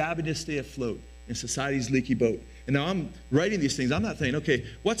 who was stabbing to stay afloat in society's leaky boat. And now I'm writing these things. I'm not thinking, okay,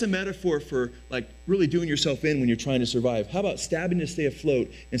 what's a metaphor for like really doing yourself in when you're trying to survive? How about stabbing to stay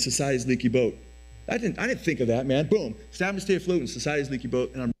afloat in society's leaky boat? I didn't think of that, man. Boom, stabbing to stay afloat in society's leaky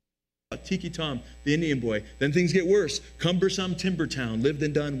boat. And I'm Tiki Tom, the Indian boy. Then things get worse. Cumbersome timber town, lived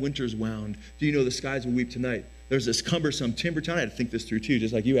and done, winters wound. Do you know the skies will weep tonight? There's this cumbersome timber town. I had to think this through too,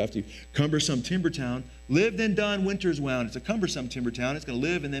 just like you have to. Cumbersome timber town, lived and done, winters wound. It's a cumbersome timber town. It's going to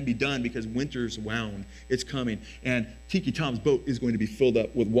live and then be done because winters wound. It's coming. And Tiki Tom's boat is going to be filled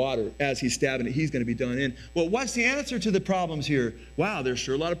up with water. As he's stabbing it, he's going to be done in. Well, what's the answer to the problems here? Wow, there's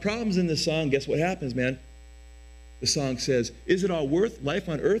sure a lot of problems in this song. Guess what happens, man? The song says, is it all worth life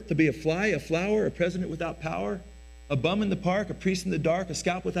on earth to be a fly, a flower, a president without power, a bum in the park, a priest in the dark, a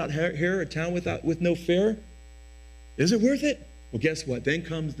scalp without hair, a town with no fare? Is it worth it? Well, guess what? Then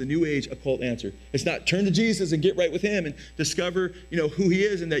comes the New Age occult answer. It's not turn to Jesus and get right with him and discover, who he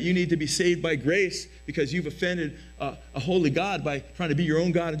is and that you need to be saved by grace because you've offended a holy God by trying to be your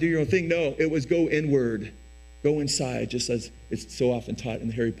own God and do your own thing. No, it was go inward, go inside, just as it's so often taught in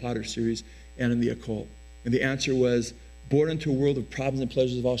the Harry Potter series and in the occult. And the answer was, born into a world of problems and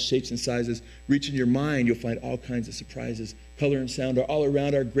pleasures of all shapes and sizes. Reach in your mind, you'll find all kinds of surprises. Color and sound are all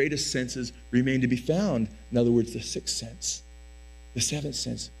around. Our greatest senses remain to be found. In other words, the sixth sense, the seventh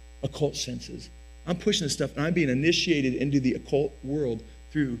sense, occult senses. I'm pushing this stuff, and I'm being initiated into the occult world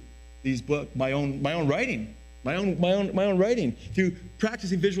through these books, my own writing, my own writing, through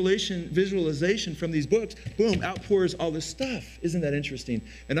practicing visualization from these books. Boom, outpours all this stuff. Isn't that interesting?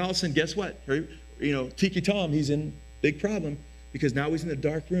 And all of a sudden, guess what? Tiki Tom, he's in big problem because now he's in a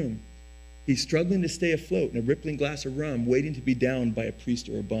dark room. He's struggling to stay afloat in a rippling glass of rum, waiting to be downed by a priest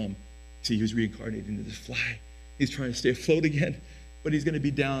or a bum. See, he was reincarnated into this fly. He's trying to stay afloat again, but he's going to be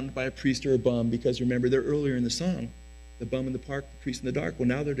downed by a priest or a bum because remember, they're earlier in the song, the bum in the park, the priest in the dark. Well,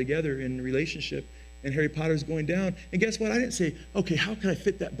 now they're together in a relationship, and Harry Potter's going down. And guess what? I didn't say, okay, how can I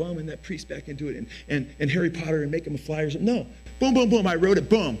fit that bum and that priest back into it and Harry Potter and make him a fly or something? No. Boom, boom, boom. I wrote it,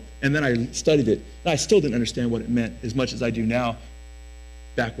 boom. And then I studied it. And I still didn't understand what it meant as much as I do now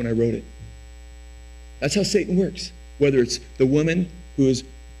back when I wrote it. That's how Satan works. Whether it's the woman who is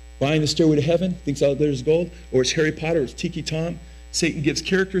buying the stairway to heaven, thinks all glitters is gold, or it's Harry Potter, or it's Tiki Tom. Satan gives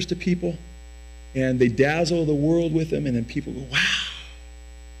characters to people, and they dazzle the world with them, and then people go,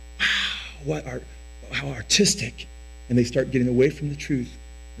 wow, how artistic. And they start getting away from the truth.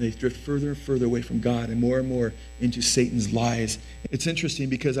 And they drift further and further away from God and more into Satan's lies. It's interesting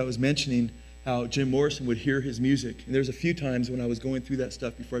because I was mentioning how Jim Morrison would hear his music. And there's a few times when I was going through that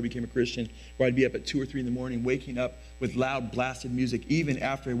stuff before I became a Christian where I'd be up at 2 or 3 in the morning waking up with loud blasted music even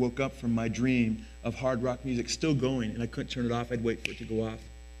after I woke up from my dream of hard rock music still going, and I couldn't turn it off. I'd wait for it to go off.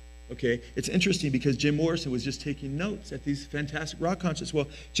 Okay, it's interesting because Jim Morrison was just taking notes at these fantastic rock concerts. Well,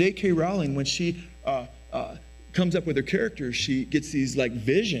 J.K. Rowling, when she comes up with her characters, she gets these like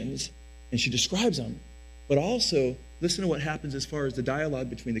visions and she describes them. But also, listen to what happens as far as the dialogue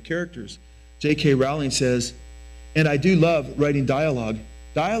between the characters. J.K. Rowling says, and I do love writing dialogue.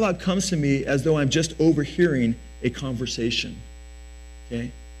 Dialogue comes to me as though I'm just overhearing a conversation.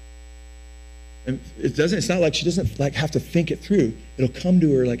 Okay? And it's not like she doesn't like have to think it through. It'll come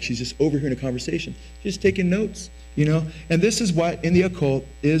to her like she's just overhearing a conversation. She's just taking notes, you know? And this is what in the occult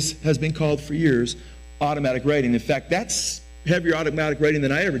has been called for years automatic writing. In fact, that's heavier automatic writing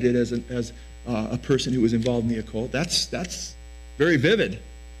than I ever did as a person who was involved in the occult. That's very vivid,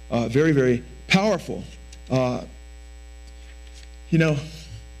 very, very powerful. You know,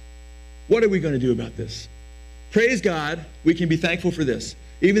 what are we going to do about this? Praise God, we can be thankful for this.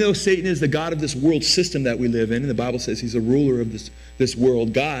 Even though Satan is the god of this world system that we live in, and the Bible says he's a ruler of this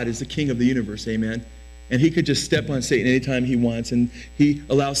world, God is the king of the universe, amen? And he could just step on Satan anytime he wants, and he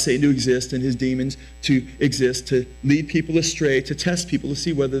allows Satan to exist and his demons to exist, to lead people astray, to test people, to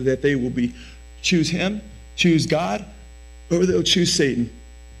see whether that they will choose him, choose God, or they'll choose Satan,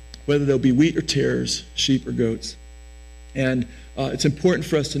 whether they'll be wheat or tares, sheep or goats. And it's important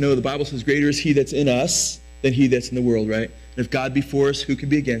for us to know the Bible says, greater is he that's in us than he that's in the world, right? And if God be for us, who can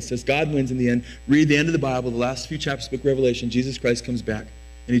be against us? God wins in the end. Read the end of the Bible, the last few chapters of the book of Revelation. Jesus Christ comes back,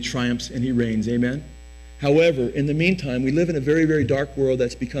 and he triumphs, and he reigns, amen? However, in the meantime, we live in a very, very dark world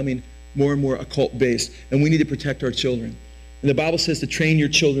that's becoming more and more occult-based, and we need to protect our children. And the Bible says to train your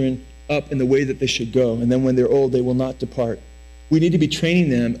children up in the way that they should go, and then when they're old, they will not depart. We need to be training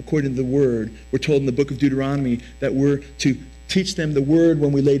them according to the Word. We're told in the book of Deuteronomy that we're to teach them the Word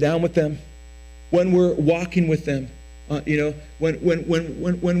when we lay down with them, when we're walking with them,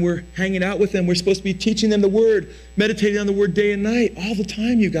 when we're hanging out with them. We're supposed to be teaching them the Word, meditating on the Word day and night, all the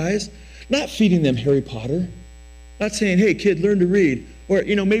time, you guys. Not feeding them Harry Potter. Not saying, hey, kid, learn to read. Or,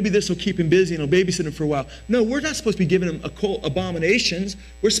 maybe this will keep him busy and he'll babysit him for a while. No, we're not supposed to be giving them occult abominations.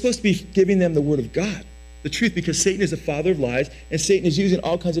 We're supposed to be giving them the Word of God, the truth, because Satan is the father of lies, and Satan is using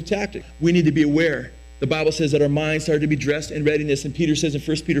all kinds of tactics. We need to be aware. The Bible says that our minds are to be dressed in readiness, and Peter says in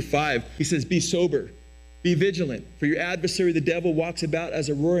 1 Peter 5, he says, be sober, be vigilant, for your adversary, the devil, walks about as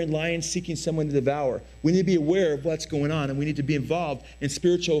a roaring lion seeking someone to devour. We need to be aware of what's going on, and we need to be involved in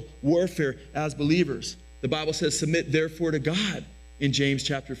spiritual warfare as believers. The Bible says, submit therefore to God in James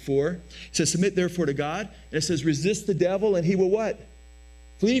chapter 4. It says, submit therefore to God, and it says, resist the devil, and he will what?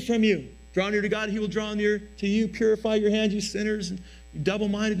 Flee from you. Draw near to God, he will draw near to you. Purify your hands, you sinners, and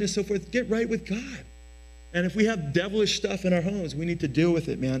double-minded and so forth. Get right with God. And if we have devilish stuff in our homes, we need to deal with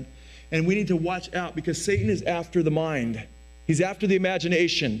it, man. And we need to watch out, because Satan is after the mind. He's after the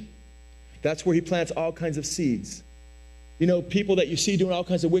imagination. That's where he plants all kinds of seeds. People that you see doing all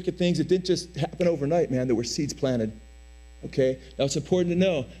kinds of wicked things, it didn't just happen overnight, man. There were seeds planted. Okay? Now it's important to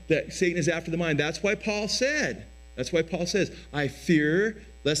know that Satan is after the mind. That's why Paul says, I fear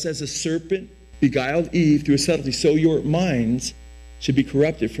lest as a serpent beguiled Eve through a subtlety, so your minds should be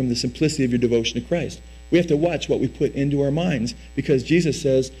corrupted from the simplicity of your devotion to Christ. We have to watch what we put into our minds, because Jesus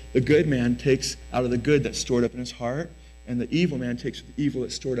says the good man takes out of the good that's stored up in his heart, and the evil man takes the evil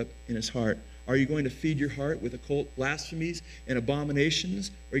that's stored up in his heart. Are you going to feed your heart with occult blasphemies and abominations,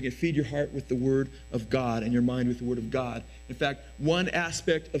 or are you going to feed your heart with the Word of God and your mind with the Word of God? In fact, one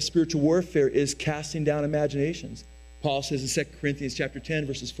aspect of spiritual warfare is casting down imaginations. Paul says in 2 Corinthians chapter 10,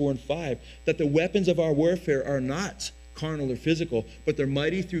 verses 4 and 5, that the weapons of our warfare are not carnal or physical, but they're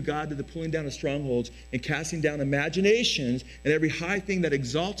mighty through God to the pulling down of strongholds and casting down imaginations and every high thing that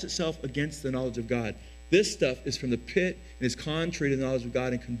exalts itself against the knowledge of God. This stuff is from the pit and is contrary to the knowledge of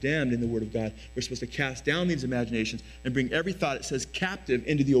God and condemned in the Word of God. We're supposed to cast down these imaginations and bring every thought, it says, captive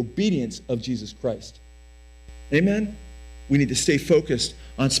into the obedience of Jesus Christ. Amen? We need to stay focused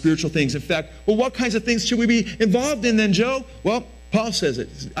on spiritual things. In fact, what kinds of things should we be involved in then, Joe? Well, Paul says it.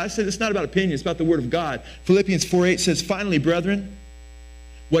 I said it's not about opinion, it's about the Word of God. Philippians 4:8 says, finally, brethren,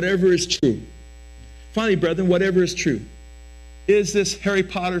 whatever is true. Finally, brethren, whatever is true. Is this Harry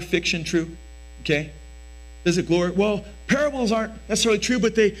Potter fiction true? Okay. Does it glory? Well, parables aren't necessarily true,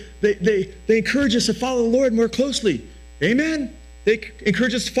 but they encourage us to follow the Lord more closely. Amen? They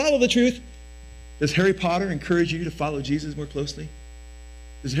encourage us to follow the truth. Does Harry Potter encourage you to follow Jesus more closely?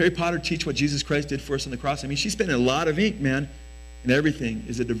 Does Harry Potter teach what Jesus Christ did for us on the cross? I mean, she's spending a lot of ink, man. And everything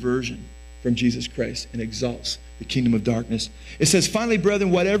is a diversion from Jesus Christ and exalts the kingdom of darkness. It says, finally, brethren,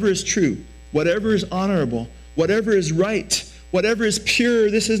 whatever is true, whatever is honorable, whatever is right, whatever is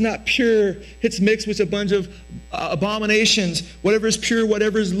pure, this is not pure. It's mixed with a bunch of abominations. Whatever is pure,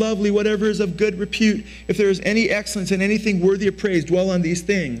 whatever is lovely, whatever is of good repute. If there is any excellence and anything worthy of praise, dwell on these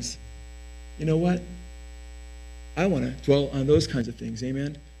things. You know what? I want to dwell on those kinds of things,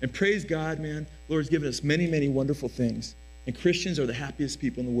 amen? And praise God, man, the Lord's given us many, many wonderful things. And Christians are the happiest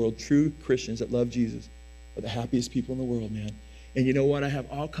people in the world. True Christians that love Jesus are the happiest people in the world, man. And you know what? I have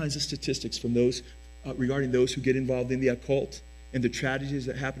all kinds of statistics from those regarding those who get involved in the occult and the tragedies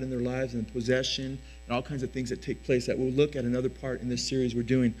that happen in their lives and possession and all kinds of things that take place that we'll look at another part in this series we're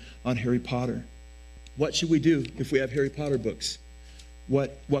doing on Harry Potter. What should we do if we have Harry Potter books?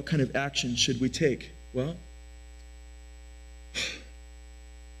 What kind of action should we take? Well,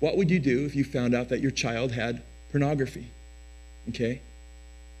 what would you do if you found out that your child had pornography? Okay?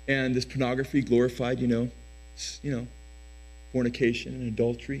 And this pornography glorified, fornication and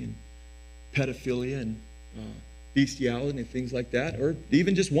adultery and pedophilia and bestiality and things like that, or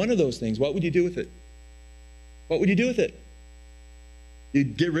even just one of those things. What would you do with it? What would you do with it?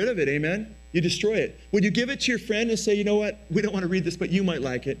 You'd get rid of it, amen? You destroy it. Would you give it to your friend and say, you know what, we don't want to read this, but you might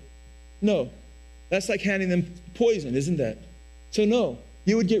like it? No. That's like handing them poison, isn't that? So no,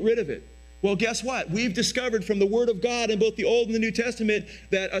 you would get rid of it. Well, guess what? We've discovered from the Word of God in both the Old and the New Testament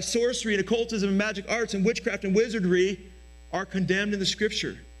that sorcery and occultism and magic arts and witchcraft and wizardry are condemned in the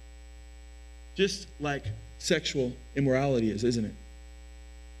Scripture. Just like sexual immorality is, isn't it?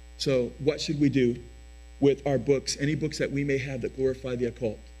 So what should we do with our books, any books that we may have that glorify the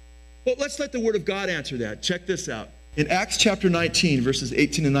occult? Well, let's let the Word of God answer that. Check this out. In Acts chapter 19, verses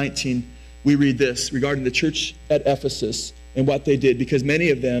 18 and 19, we read this regarding the church at Ephesus and what they did, because many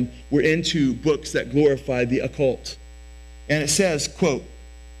of them were into books that glorified the occult. And it says, quote,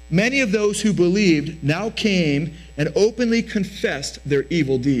 "Many of those who believed now came and openly confessed their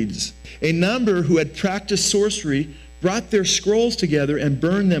evil deeds. A number who had practiced sorcery brought their scrolls together and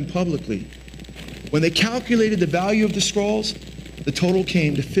burned them publicly. When they calculated the value of the scrolls, the total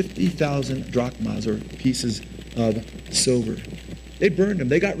came to 50,000 drachmas, or pieces of silver." They burned them.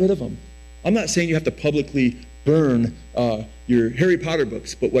 They got rid of them. I'm not saying you have to publicly burn your Harry Potter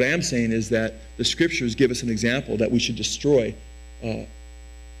books, but what I am saying is that the Scriptures give us an example that we should destroy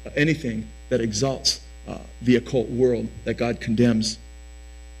anything that exalts the occult world that God condemns.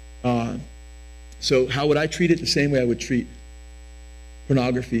 So how would I treat it? The same way I would treat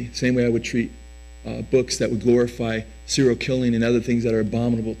pornography, the same way I would treat books that would glorify serial killing and other things that are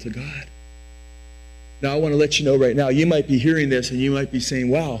abominable to God. Now I want to let you know right now, you might be hearing this and you might be saying,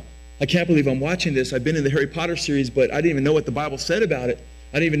 wow, I can't believe I'm watching this. I've been in the Harry Potter series, but I didn't even know what the Bible said about it.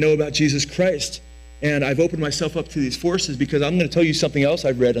 I didn't even know about Jesus Christ. And I've opened myself up to these forces because I'm going to tell you something else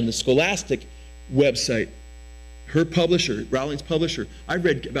I've read on the Scholastic website. Her publisher, Rowling's publisher, I've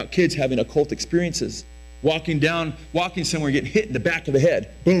read about kids having occult experiences. Walking somewhere, getting hit in the back of the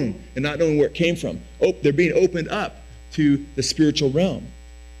head, boom, and not knowing where it came from. They're being opened up to the spiritual realm.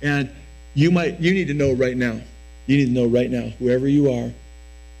 And you need to know right now. You need to know right now, whoever you are,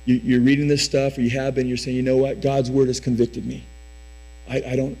 you're reading this stuff, or you have been, you're saying, you know what, God's Word has convicted me.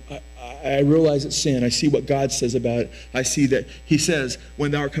 I realize it's sin. I see what God says about it. I see that He says, when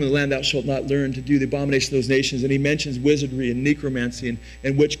thou art come to the land, thou shalt not learn to do the abomination of those nations. And He mentions wizardry and necromancy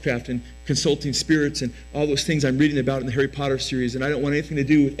and witchcraft and consulting spirits and all those things I'm reading about in the Harry Potter series. And I don't want anything to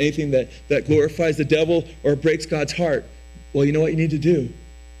do with anything that glorifies the devil or breaks God's heart. Well, you know what you need to do?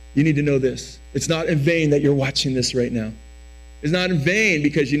 You need to know this. It's not in vain that you're watching this right now. It's not in vain,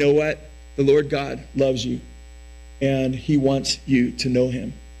 because you know what? The Lord God loves you, and He wants you to know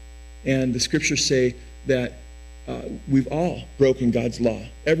Him. And the Scriptures say that we've all broken God's law.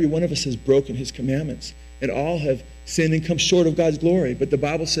 Every one of us has broken His commandments, and all have sinned and come short of God's glory. But the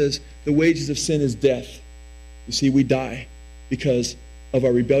Bible says the wages of sin is death. You see, we die because of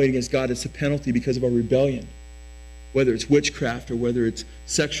our rebellion against God. It's a penalty because of our rebellion. Whether it's witchcraft, or whether it's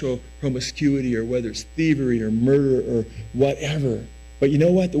sexual promiscuity, or whether it's thievery or murder or whatever. But you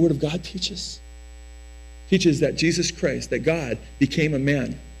know what the Word of God teaches? Teaches that Jesus Christ, that God became a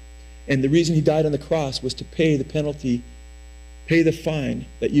man. And the reason He died on the cross was to pay the penalty, pay the fine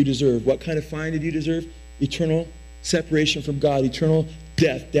that you deserve. What kind of fine did you deserve? Eternal separation from God, eternal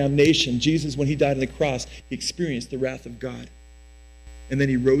death, damnation. Jesus, when He died on the cross, He experienced the wrath of God. And then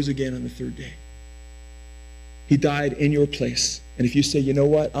He rose again on the third day. He died in your place. And if you say, you know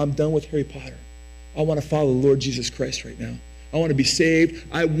what, I'm done with Harry Potter. I want to follow the Lord Jesus Christ right now. I want to be saved.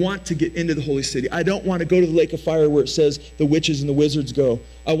 I want to get into the holy city. I don't want to go to the lake of fire where it says the witches and the wizards go.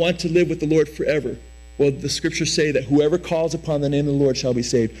 I want to live with the Lord forever. Well, the Scriptures say that whoever calls upon the name of the Lord shall be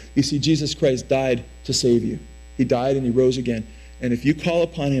saved. You see, Jesus Christ died to save you. He died and He rose again. And if you call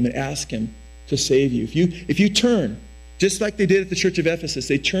upon Him and ask Him to save you, if you turn, just like they did at the church of Ephesus,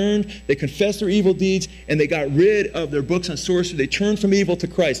 they turned, they confessed their evil deeds, and they got rid of their books on sorcery. They turned from evil to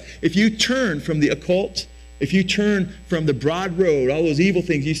Christ. If you turn from the occult, if you turn from the broad road, all those evil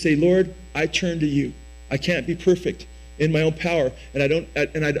things, you say, Lord, I turn to You. I can't be perfect in my own power, and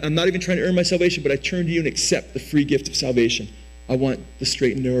I'm not even trying to earn my salvation, but I turn to you and accept the free gift of salvation. I want the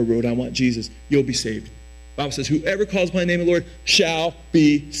straight and narrow road. I want Jesus. You'll be saved. The Bible says, whoever calls my name of the Lord shall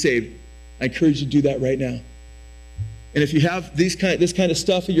be saved. I encourage you to do that right now. And if you have this kind of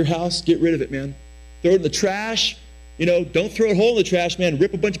stuff in your house, get rid of it, man. Throw it in the trash. Don't throw a hole in the trash, man.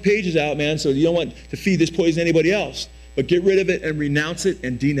 Rip a bunch of pages out, man, so you don't want to feed this poison to anybody else. But get rid of it and renounce it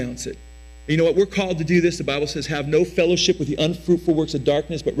and denounce it. And you know what? We're called to do this. The Bible says, have no fellowship with the unfruitful works of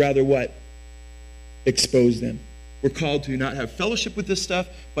darkness, but rather what? Expose them. We're called to not have fellowship with this stuff,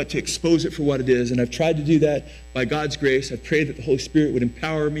 but to expose it for what it is. And I've tried to do that by God's grace. I've prayed that the Holy Spirit would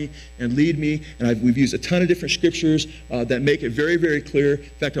empower me and lead me. And we've used a ton of different scriptures that make it very, very clear. In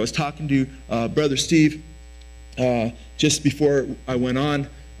fact, I was talking to Brother Steve just before I went on,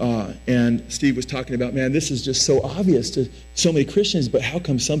 and Steve was talking about, man, this is just so obvious to so many Christians, but how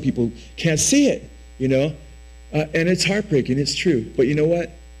come some people can't see it, And it's heartbreaking, it's true. But you know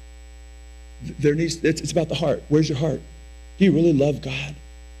what? It's about the heart. Where's your heart? Do you really love God?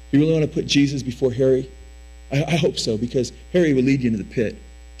 Do you really want to put Jesus before Harry? I hope so, because Harry will lead you into the pit.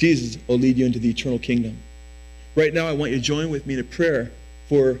 Jesus will lead you into the eternal kingdom. Right now, I want you to join with me in a prayer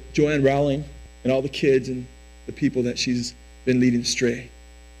for Joanne Rowling and all the kids and the people that she's been leading astray.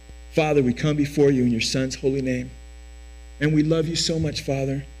 Father, we come before you in your Son's holy name. And we love you so much,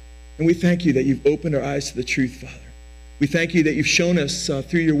 Father. And we thank you that you've opened our eyes to the truth, Father. We thank you that you've shown us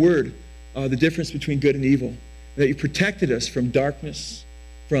through your word the difference between good and evil, that you protected us from darkness,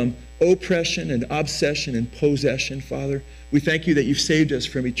 from oppression and obsession and possession, Father. We thank you that you've saved us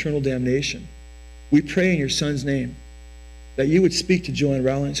from eternal damnation. We pray in your Son's name that you would speak to Joanne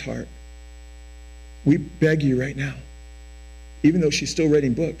Rowling's heart. We beg you right now, even though she's still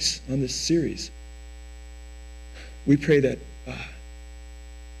writing books on this series, we pray that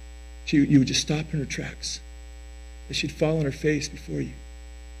you would just stop in her tracks, that she'd fall on her face before you,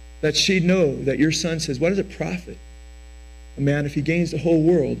 that she'd know that your Son says, what does it profit a man if he gains the whole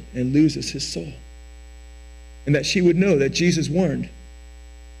world and loses his soul? And that she would know that Jesus warned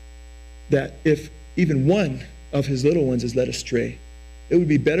that if even one of his little ones is led astray, it would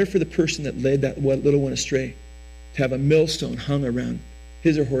be better for the person that led that little one astray to have a millstone hung around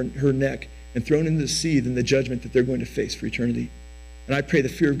his or her neck and thrown into the sea than the judgment that they're going to face for eternity. And I pray the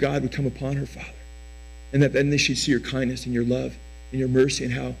fear of God would come upon her, Father, and that then she'd see your kindness and your love and your mercy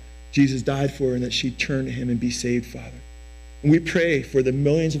and how Jesus died for her, and that she'd turn to him and be saved, Father. And we pray for the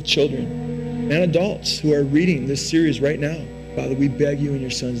millions of children and adults who are reading this series right now. Father, we beg you in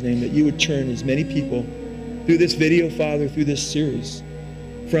your Son's name that you would turn as many people through this video, Father, through this series,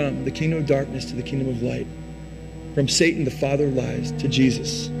 from the kingdom of darkness to the kingdom of light, from Satan, the father of lies, to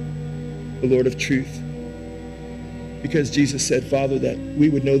Jesus, the Lord of truth. Because Jesus said, Father, that we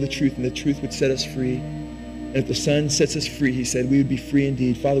would know the truth and the truth would set us free. And if the Son sets us free, he said, we would be free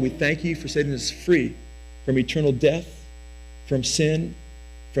indeed. Father, we thank you for setting us free from eternal death, from sin,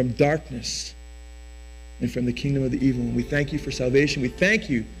 from darkness, and from the kingdom of the evil. And we thank you for salvation. We thank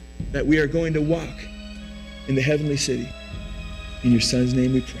you that we are going to walk in the heavenly city. In your Son's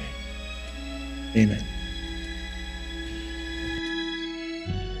name we pray. Amen.